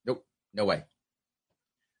that. Nope. No way.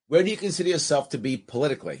 Where do you consider yourself to be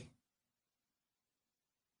politically?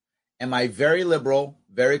 Am I very liberal,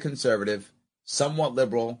 very conservative, somewhat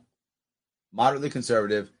liberal, moderately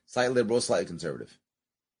conservative, slightly liberal, slightly conservative?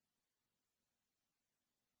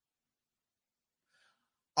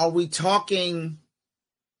 Are we talking?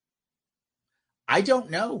 I don't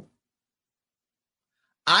know.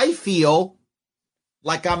 I feel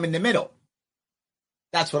like I'm in the middle.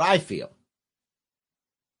 That's what I feel.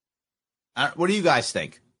 What do you guys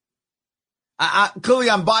think? Clearly,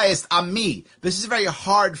 I'm biased. I'm me. This is very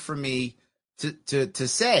hard for me to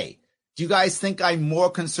say. Do you guys think I'm more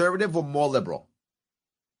conservative or more liberal?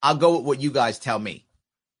 I'll go with what you guys tell me,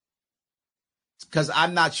 because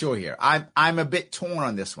I'm not sure here. I'm a bit torn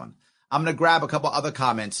on this one. I'm going to grab a couple other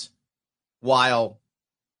comments while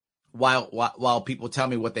people tell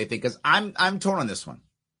me what they think, because I'm torn on this one.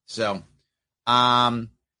 So,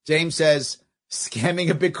 James says, scamming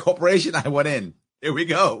a big corporation. I went in. Here we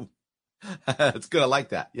go. That's good. I like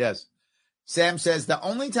that. Yes. Sam says, the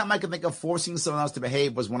only time I could think of forcing someone else to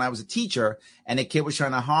behave was when I was a teacher and a kid was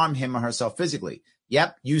trying to harm him or herself physically.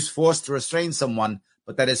 Yep. Use force to restrain someone,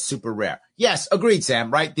 but that is super rare. Yes. Agreed,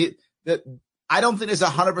 Sam. Right. I don't think there's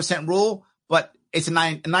 100% rule, but it's a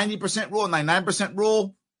 90% rule, 99%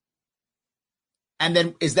 rule. And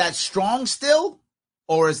then is that strong still,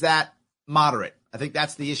 or is that moderate? I think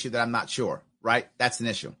that's the issue that I'm not sure, right? That's an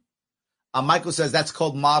issue. Michael says that's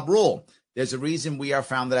called mob rule. There's a reason we are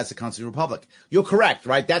founded as a constitutional republic. You're correct,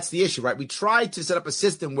 right? That's the issue, right? We tried to set up a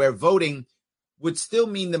system where voting would still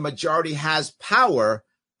mean the majority has power,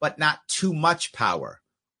 but not too much power.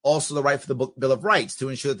 Also, the right for the Bill of Rights to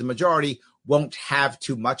ensure that the majority won't have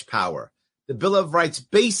too much power. The Bill of Rights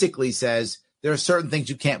basically says there are certain things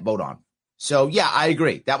you can't vote on. So, yeah, I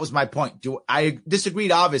agree. That was my point. I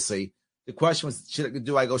disagreed, obviously. The question was,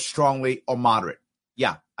 do I go strongly or moderate?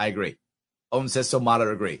 Yeah, I agree. Owen says, so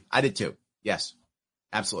moderate, agree. I did too. Yes,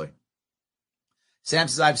 absolutely. Sam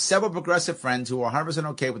says, I have several progressive friends who are 100%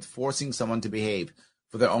 okay with forcing someone to behave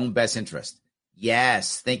for their own best interest.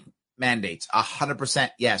 Yes, think mandates, 100%.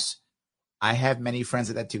 Yes, I have many friends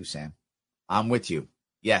at that too, Sam. I'm with you.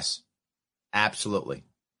 Yes, absolutely.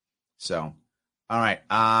 So, all right.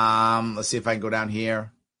 Let's see if I can go down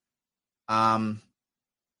here.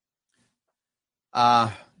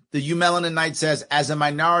 The U Melanin Knight says, as a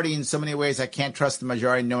minority in so many ways, I can't trust the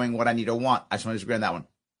majority knowing what I need or want. I just want to disagree on that one.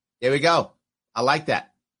 There we go. I like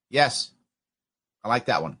that. Yes. I like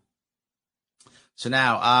that one. So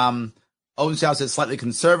now, Owen South says slightly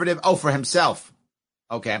conservative. Oh, for himself.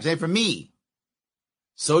 Okay. I'm saying for me.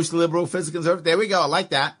 Social liberal, physically conservative. There we go. I like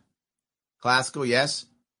that. Classical. Yes.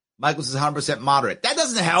 Michael says 100% moderate. That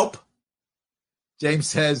doesn't help. James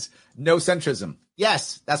says no centrism.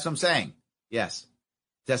 Yes. That's what I'm saying. Yes.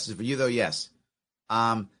 Test is for you, though. Yes.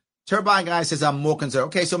 Turbine Guy says I'm more conservative.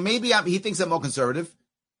 Okay, so maybe he thinks I'm more conservative.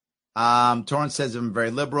 Torrance says I'm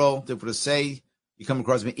very liberal. Difficult to say. You come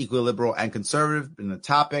across me equally liberal and conservative in the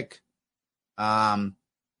topic. I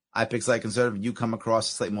pick slightly conservative. You come across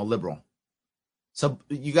slightly more liberal. So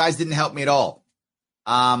you guys didn't help me at all.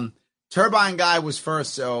 Turbine Guy was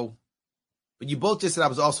first, so, but you both just said I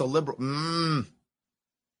was also liberal.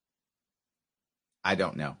 I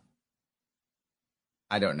don't know.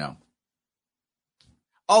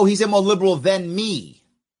 Oh, he said more liberal than me.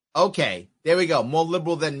 Okay, there we go. More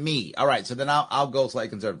liberal than me. All right, so then I'll go slightly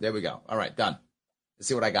conservative. There we go. All right, done. Let's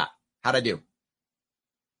see what I got. How'd I do?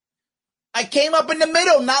 I came up in the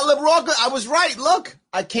middle, not liberal. I was right. Look,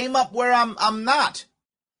 I came up where I'm not.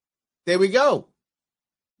 There we go.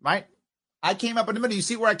 Right? I came up in the middle. You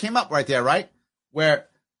see where I came up right there, right? Where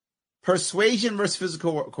persuasion versus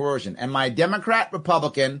physical coercion. Am I Democrat,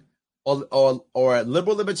 Republican, or a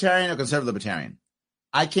liberal libertarian or conservative libertarian?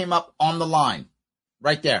 I came up on the line,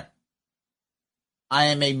 right there. I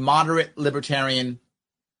am a moderate libertarian,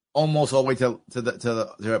 almost all the way to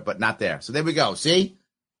the but not there. So there we go. See,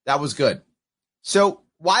 that was good. So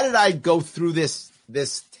why did I go through this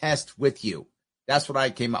test with you? That's what I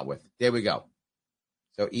came up with. There we go.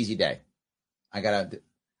 So easy day. I'm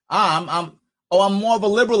more of a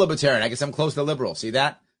liberal libertarian. I guess I'm close to liberal. See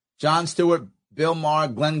that? John Stewart, Bill Maher,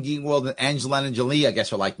 Glenn Greenwald, and Angelina Jolie, I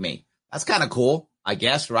guess, are like me. That's kind of cool, I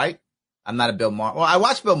guess, right? I'm not a Bill Maher. Well, I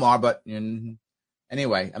watch Bill Maher, but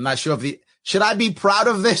anyway, I'm not sure should I be proud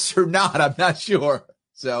of this or not? I'm not sure.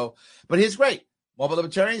 So, but he's great. Mobile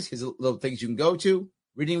libertarians, here's little things you can go to,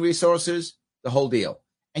 reading resources, the whole deal.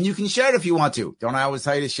 And you can share it if you want to. Don't I always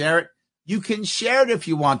tell you to share it? You can share it if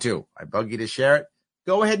you want to. I bug you to share it.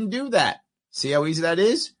 Go ahead and do that. See how easy that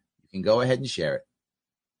is? You can go ahead and share it.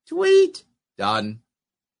 Tweet. Done.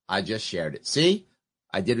 I just shared it. See?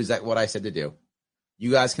 I did exactly what I said to do.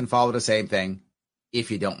 You guys can follow the same thing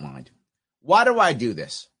if you don't mind. Why do I do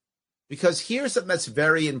this? Because here's something that's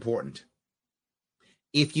very important.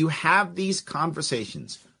 If you have these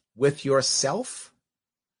conversations with yourself,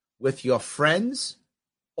 with your friends,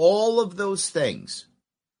 all of those things,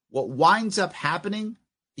 what winds up happening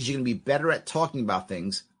is you're going to be better at talking about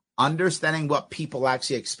things, understanding what people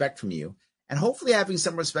actually expect from you, and hopefully having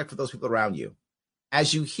some respect for those people around you.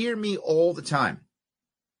 As you hear me all the time,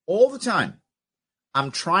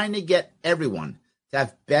 I'm trying to get everyone to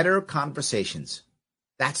have better conversations.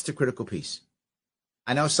 That's the critical piece.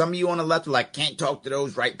 I know some of you on the left are like, can't talk to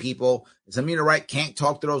those right people. Some of you on the right can't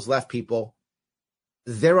talk to those left people.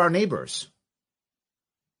 They're our neighbors.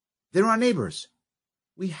 They're our neighbors.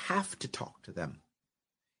 We have to talk to them.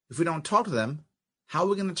 If we don't talk to them, how are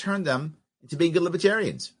we going to turn them into being good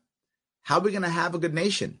libertarians? How are we going to have a good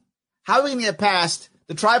nation? How are we going to get past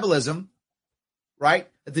the tribalism, right,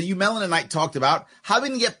 that the Melaninite talked about? How are we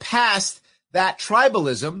going to get past that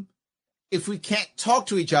tribalism if we can't talk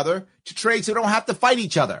to each other to trade so we don't have to fight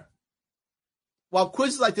each other? While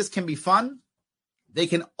quizzes like this can be fun, they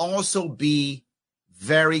can also be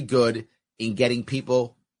very good in getting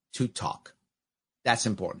people to talk. That's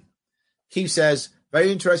important. Keith says,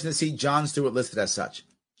 very interesting to see Jon Stewart listed as such.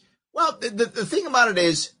 Well, the thing about it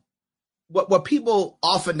is, what people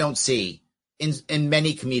often don't see in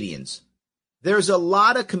many comedians, there's a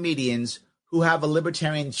lot of comedians who have a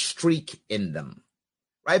libertarian streak in them,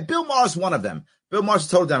 right? Bill Maher's one of them. Bill Maher's a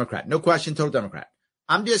total Democrat. No question, total Democrat.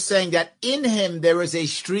 I'm just saying that in him, there is a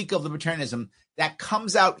streak of libertarianism that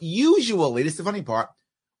comes out usually, this is the funny part,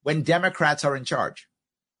 when Democrats are in charge,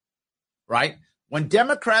 right? When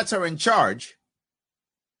Democrats are in charge,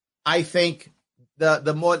 I think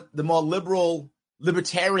the more liberal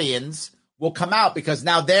libertarians will come out because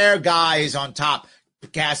now their guy is on top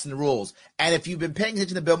casting the rules. And if you've been paying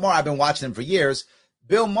attention to Bill Maher, I've been watching him for years.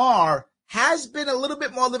 Bill Maher has been a little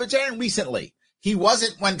bit more libertarian recently. He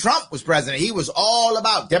wasn't when Trump was president. He was all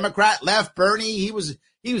about Democrat, left, Bernie. He was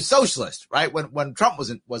socialist, right? When Trump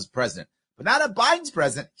was president. But now that Biden's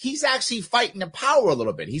president, he's actually fighting the power a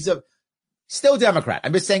little bit. He's still Democrat.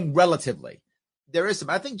 I'm just saying relatively. There is some.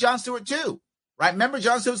 I think Jon Stewart too, right? Remember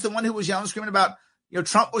Jon Stewart's the one who was yelling, screaming about,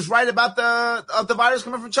 Trump was right about the virus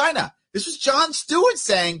coming from China. This was Jon Stewart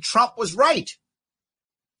saying Trump was right.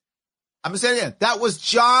 I'm going to say it again. That was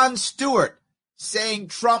Jon Stewart saying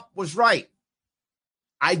Trump was right.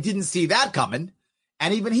 I didn't see that coming,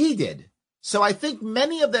 and even he did. So I think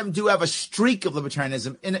many of them do have a streak of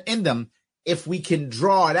libertarianism in them. If we can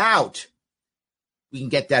draw it out, we can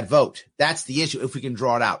get that vote. That's the issue. If we can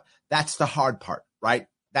draw it out, that's the hard part, right?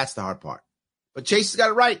 That's the hard part. But Chase has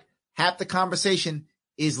got it right. Half the conversation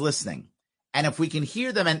is listening. And if we can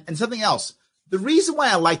hear them, and something else, the reason why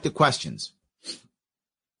I like the questions,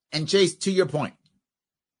 and Chase, to your point,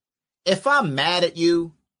 if I'm mad at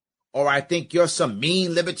you, or I think you're some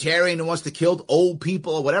mean libertarian who wants to kill old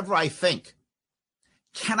people, or whatever I think,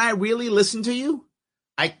 can I really listen to you?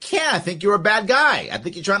 I can't. I think you're a bad guy. I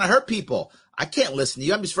think you're trying to hurt people. I can't listen to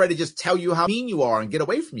you. I'm just ready to just tell you how mean you are and get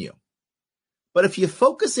away from you. But if you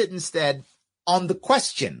focus it instead on the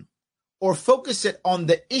question, or focus it on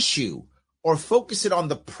the issue, or focus it on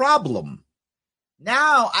the problem,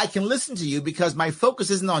 now I can listen to you because my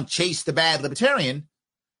focus isn't on Chase the bad libertarian.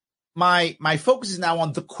 My focus is now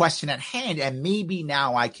on the question at hand, and maybe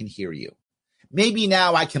now I can hear you. Maybe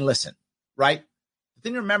now I can listen, right? The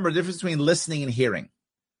thing to remember, the difference between listening and hearing.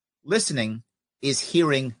 Listening is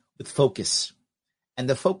hearing with focus, and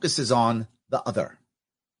the focus is on the other.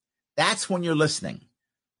 That's when you're listening.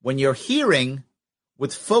 When you're hearing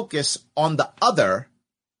with focus on the other,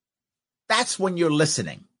 that's when you're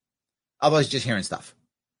listening. Otherwise, just hearing stuff.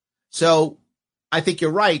 So I think you're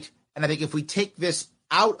right. And I think if we take this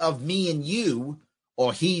out of me and you,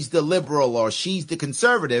 or he's the liberal or she's the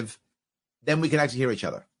conservative, then we can actually hear each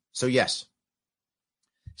other. So yes.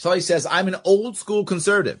 So he says, I'm an old school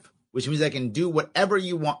conservative, which means I can do whatever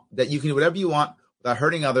you want, that you can do whatever you want without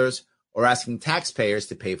hurting others or asking taxpayers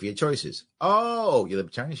to pay for your choices. Oh, you're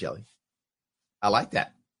libertarian, Shelley. I like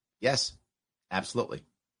that. Yes, absolutely.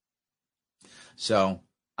 So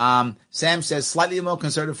Sam says, slightly more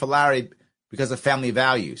conservative for Larry because of family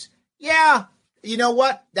values. Yeah, you know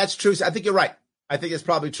what? That's true. I think you're right. I think it's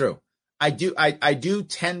probably true. I do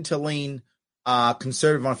tend to lean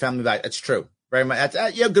conservative on family values. That's true. Very much.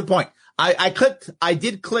 Yeah, good point. I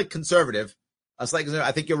did click conservative. I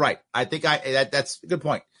think you're right. I think that's a good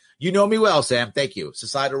point. You know me well, Sam. Thank you.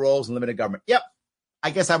 Societal roles and limited government. Yep. I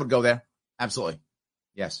guess I would go there. Absolutely.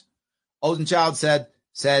 Yes. Olden Child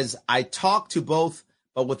says, I talk to both,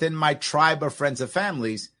 but within my tribe of friends and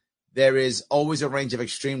families, there is always a range of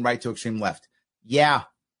extreme right to extreme left. Yeah,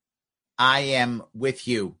 I am with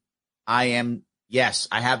you. Yes,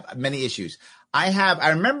 I have many issues. I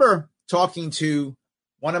remember talking to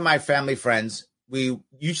one of my family friends. We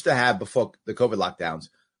used to have, before the COVID lockdowns,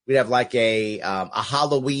 we'd have like a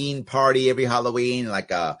Halloween party every Halloween, like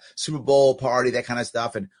a Super Bowl party, that kind of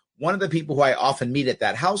stuff. And one of the people who I often meet at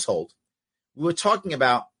that household, we were talking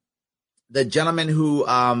about the gentleman who,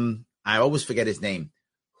 I always forget his name,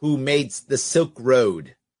 who made the Silk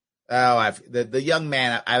Road. The young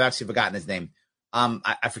man, I've actually forgotten his name.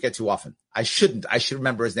 I forget too often. I shouldn't. I should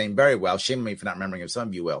remember his name very well. Shame on me for not remembering him. Some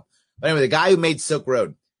of you will. But anyway, the guy who made Silk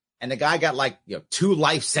Road, and the guy got 2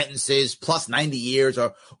 life sentences plus 90 years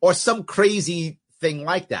or some crazy thing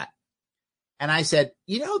like that. And I said,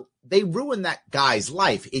 they ruined that guy's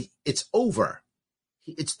life. It's over.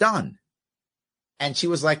 It's done. And she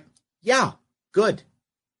was like, yeah, good.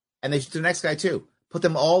 And they should do the next guy too. Put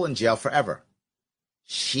them all in jail forever.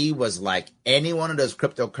 She was like, any one of those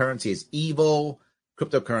cryptocurrency is evil.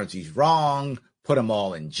 Cryptocurrency is wrong. Put them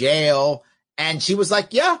all in jail. And she was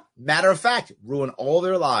like, yeah, matter of fact, ruin all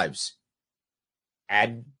their lives.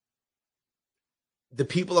 And the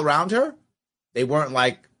people around her, they weren't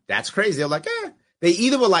like, that's crazy. They're like, eh. They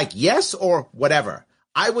either were like, yes or whatever.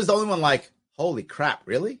 I was the only one like, holy crap,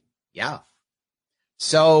 really? Yeah.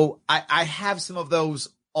 So I have some of those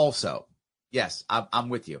also. Yes, I'm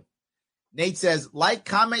with you. Nate says, like,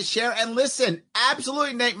 comment, share, and listen.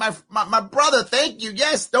 Absolutely, Nate, my brother. Thank you.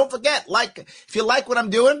 Yes, don't forget, if you like what I'm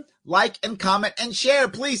doing, like and comment and share,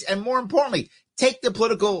 please. And more importantly, take the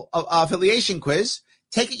political affiliation quiz,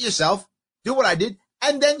 take it yourself, do what I did,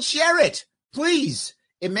 and then share it, please.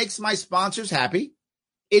 It makes my sponsors happy.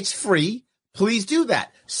 It's free. Please do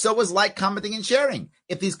that. So is like, commenting, and sharing.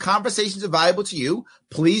 If these conversations are valuable to you,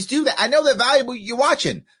 please do that. I know they're valuable. You're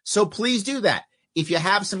watching. So please do that. If you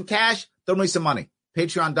have some cash, throw me some money.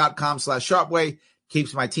 Patreon.com/Sharpeway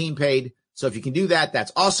keeps my team paid. So if you can do that,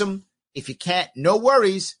 that's awesome. If you can't, no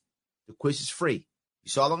worries. The quiz is free. You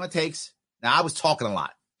saw how long it takes. Now, I was talking a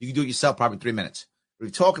lot. You can do it yourself, probably 3 minutes. If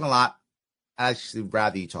you're talking a lot, I'd actually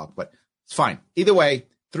rather you talk, but it's fine. Either way,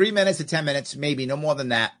 3 minutes to 10 minutes, maybe no more than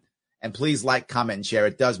that. And please like, comment, and share.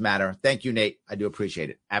 It does matter. Thank you, Nate. I do appreciate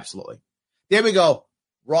it. Absolutely. There we go.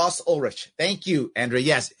 Ross Ulrich. Thank you, Andrea.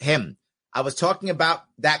 Yes, him. I was talking about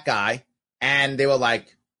that guy, and they were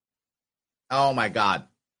like, oh, my God.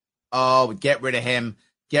 Oh, get rid of him.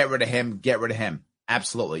 Get rid of him. Get rid of him.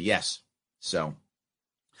 Absolutely. Yes. So,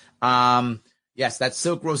 yes, that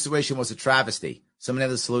Silk Road situation was a travesty. So many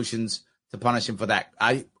other solutions to punish him for that.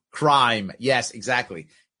 Crime. Yes, exactly.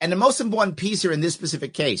 And the most important piece here in this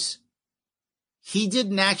specific case, he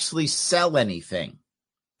didn't actually sell anything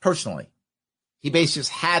personally. He basically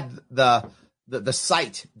just had the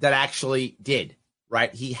site that actually did,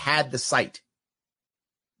 right? He had the site.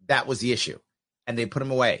 That was the issue. And they put him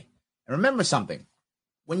away. And remember something.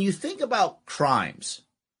 When you think about crimes,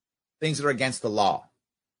 things that are against the law,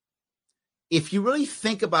 if you really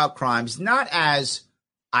think about crimes, not as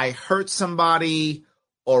I hurt somebody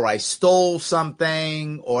or I stole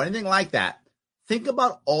something or anything like that, think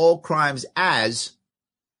about all crimes as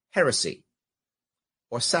heresy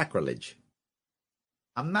or sacrilege.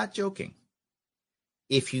 I'm not joking.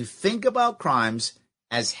 If you think about crimes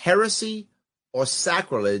as heresy or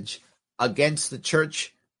sacrilege against the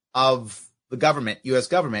church of the government, U.S.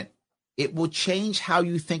 government, it will change how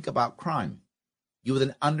you think about crime. You will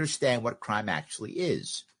then understand what crime actually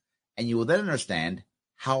is. And you will then understand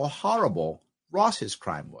how horrible Ross's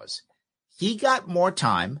crime was. He got more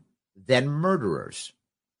time than murderers.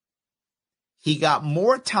 He got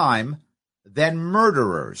more time than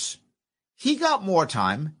murderers. He got more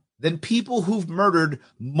time than people who've murdered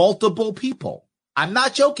multiple people. I'm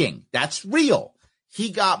not joking. That's real.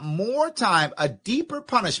 He got more time, a deeper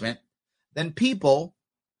punishment than people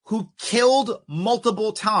who killed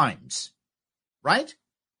multiple times. Right?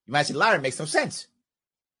 You might say, Larry, it makes no sense.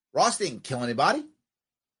 Ross didn't kill anybody.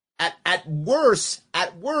 At worst,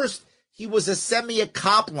 he was a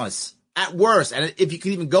semi-accomplice. At worst, and if you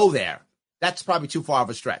could even go there, that's probably too far of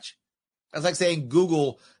a stretch. That's like saying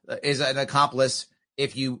Google is an accomplice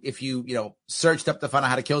if you searched up to find out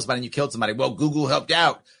how to kill somebody and you killed somebody. Well, Google helped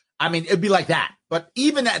out. I mean, it'd be like that. But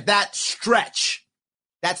even at that stretch,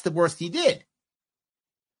 that's the worst he did.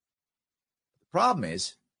 The problem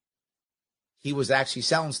is he was actually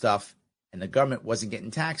selling stuff and the government wasn't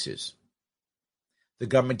getting taxes. The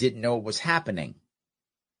government didn't know what was happening.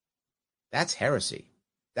 That's heresy.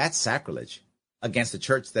 That's sacrilege against the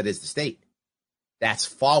church that is the state. That's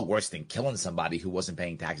far worse than killing somebody who wasn't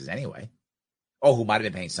paying taxes anyway, or who might have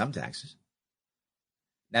been paying some taxes.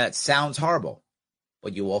 Now, that sounds horrible,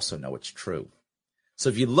 but you also know it's true. So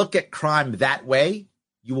if you look at crime that way,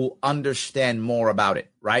 you will understand more about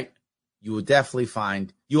it, right? You will definitely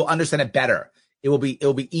you'll understand it better. It will be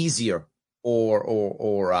easier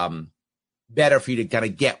or better for you to kind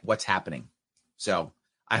of get what's happening. So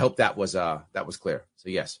I hope that was clear. So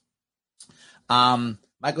yes.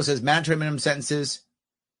 Michael says mandatory minimum sentences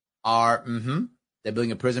are they're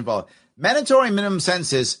building a prison for all. Mandatory minimum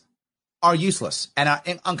sentences are useless and are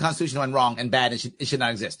unconstitutional and wrong and bad. It should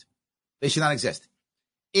not exist. They should not exist.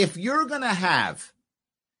 if you're going to have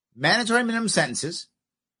mandatory minimum sentences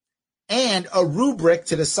and a rubric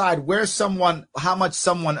to decide how much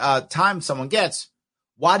time someone gets,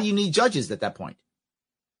 why do you need judges at that point?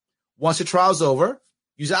 Once the trial's over,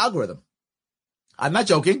 use an algorithm. I'm not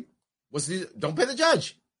joking. Don't pay the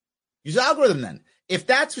judge. Use an algorithm then. If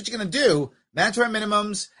that's what you're going to do, mandatory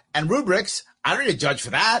minimums and rubrics, I don't need a judge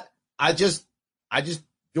for that. I just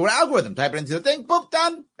do an algorithm, type it into the thing, boom,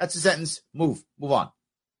 done. That's a sentence. Move on.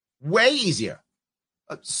 Way easier.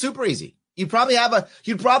 Super easy. You still have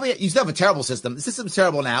a terrible system. The system's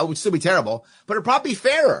terrible now. It would still be terrible, but it'd probably be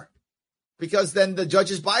fairer because then the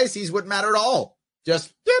judge's biases wouldn't matter at all.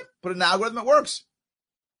 Just put in an algorithm, it works.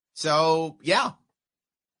 So yeah,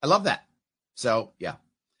 I love that. So yeah.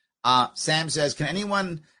 Sam says, can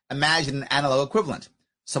anyone imagine an analog equivalent?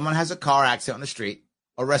 Someone has a car accident on the street,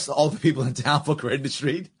 arrests all the people in town for creating the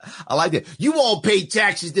street. I like that. You all pay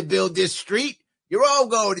taxes to build this street. You're all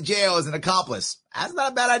going to jail as an accomplice. That's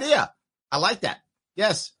not a bad idea. I like that.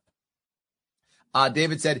 Yes.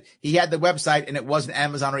 David said he had the website and it wasn't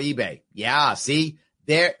Amazon or eBay. Yeah, see,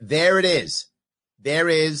 there it is. There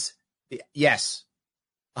is yes,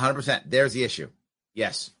 100%. There's the issue.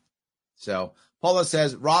 Yes. So Paula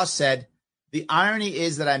says, Ross said, the irony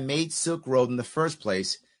is that I made Silk Road in the first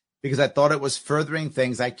place because I thought it was furthering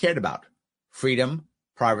things I cared about. Freedom,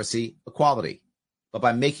 privacy, equality. But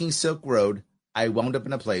by making Silk Road, I wound up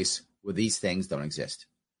in a place where these things don't exist.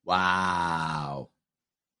 Wow.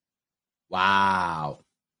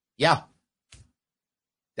 Yeah.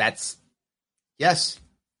 Yes.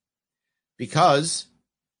 Because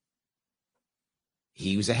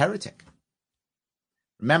he was a heretic.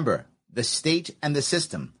 Remember, the state and the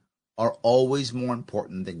system are always more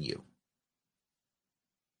important than you.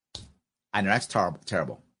 I know that's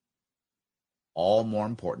terrible. All more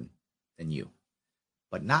important than you.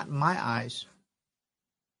 But not in my eyes.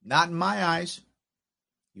 Not in my eyes.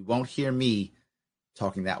 You won't hear me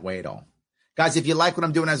talking that way at all. Guys, if you like what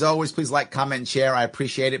I'm doing, as always, please like, comment, and share. I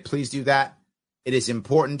appreciate it. Please do that. It is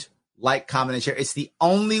important. Like, comment, and share. It's the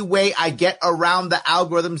only way I get around the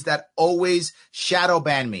algorithms that always shadow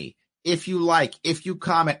ban me. If you like, if you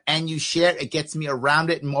comment, and you share it, it gets me around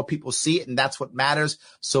it, and more people see it, and that's what matters.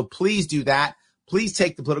 So please do that. Please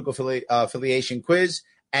take the political affiliation quiz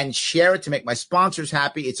and share it to make my sponsors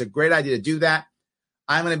happy. It's a great idea to do that.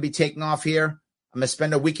 I'm going to be taking off here. I'm going to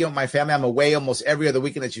spend a weekend with my family. I'm away almost every other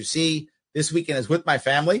weekend that you see. This weekend is with my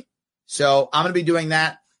family. So I'm going to be doing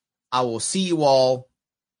that. I will see you all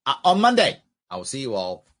on Monday. I will see you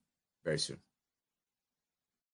all very soon.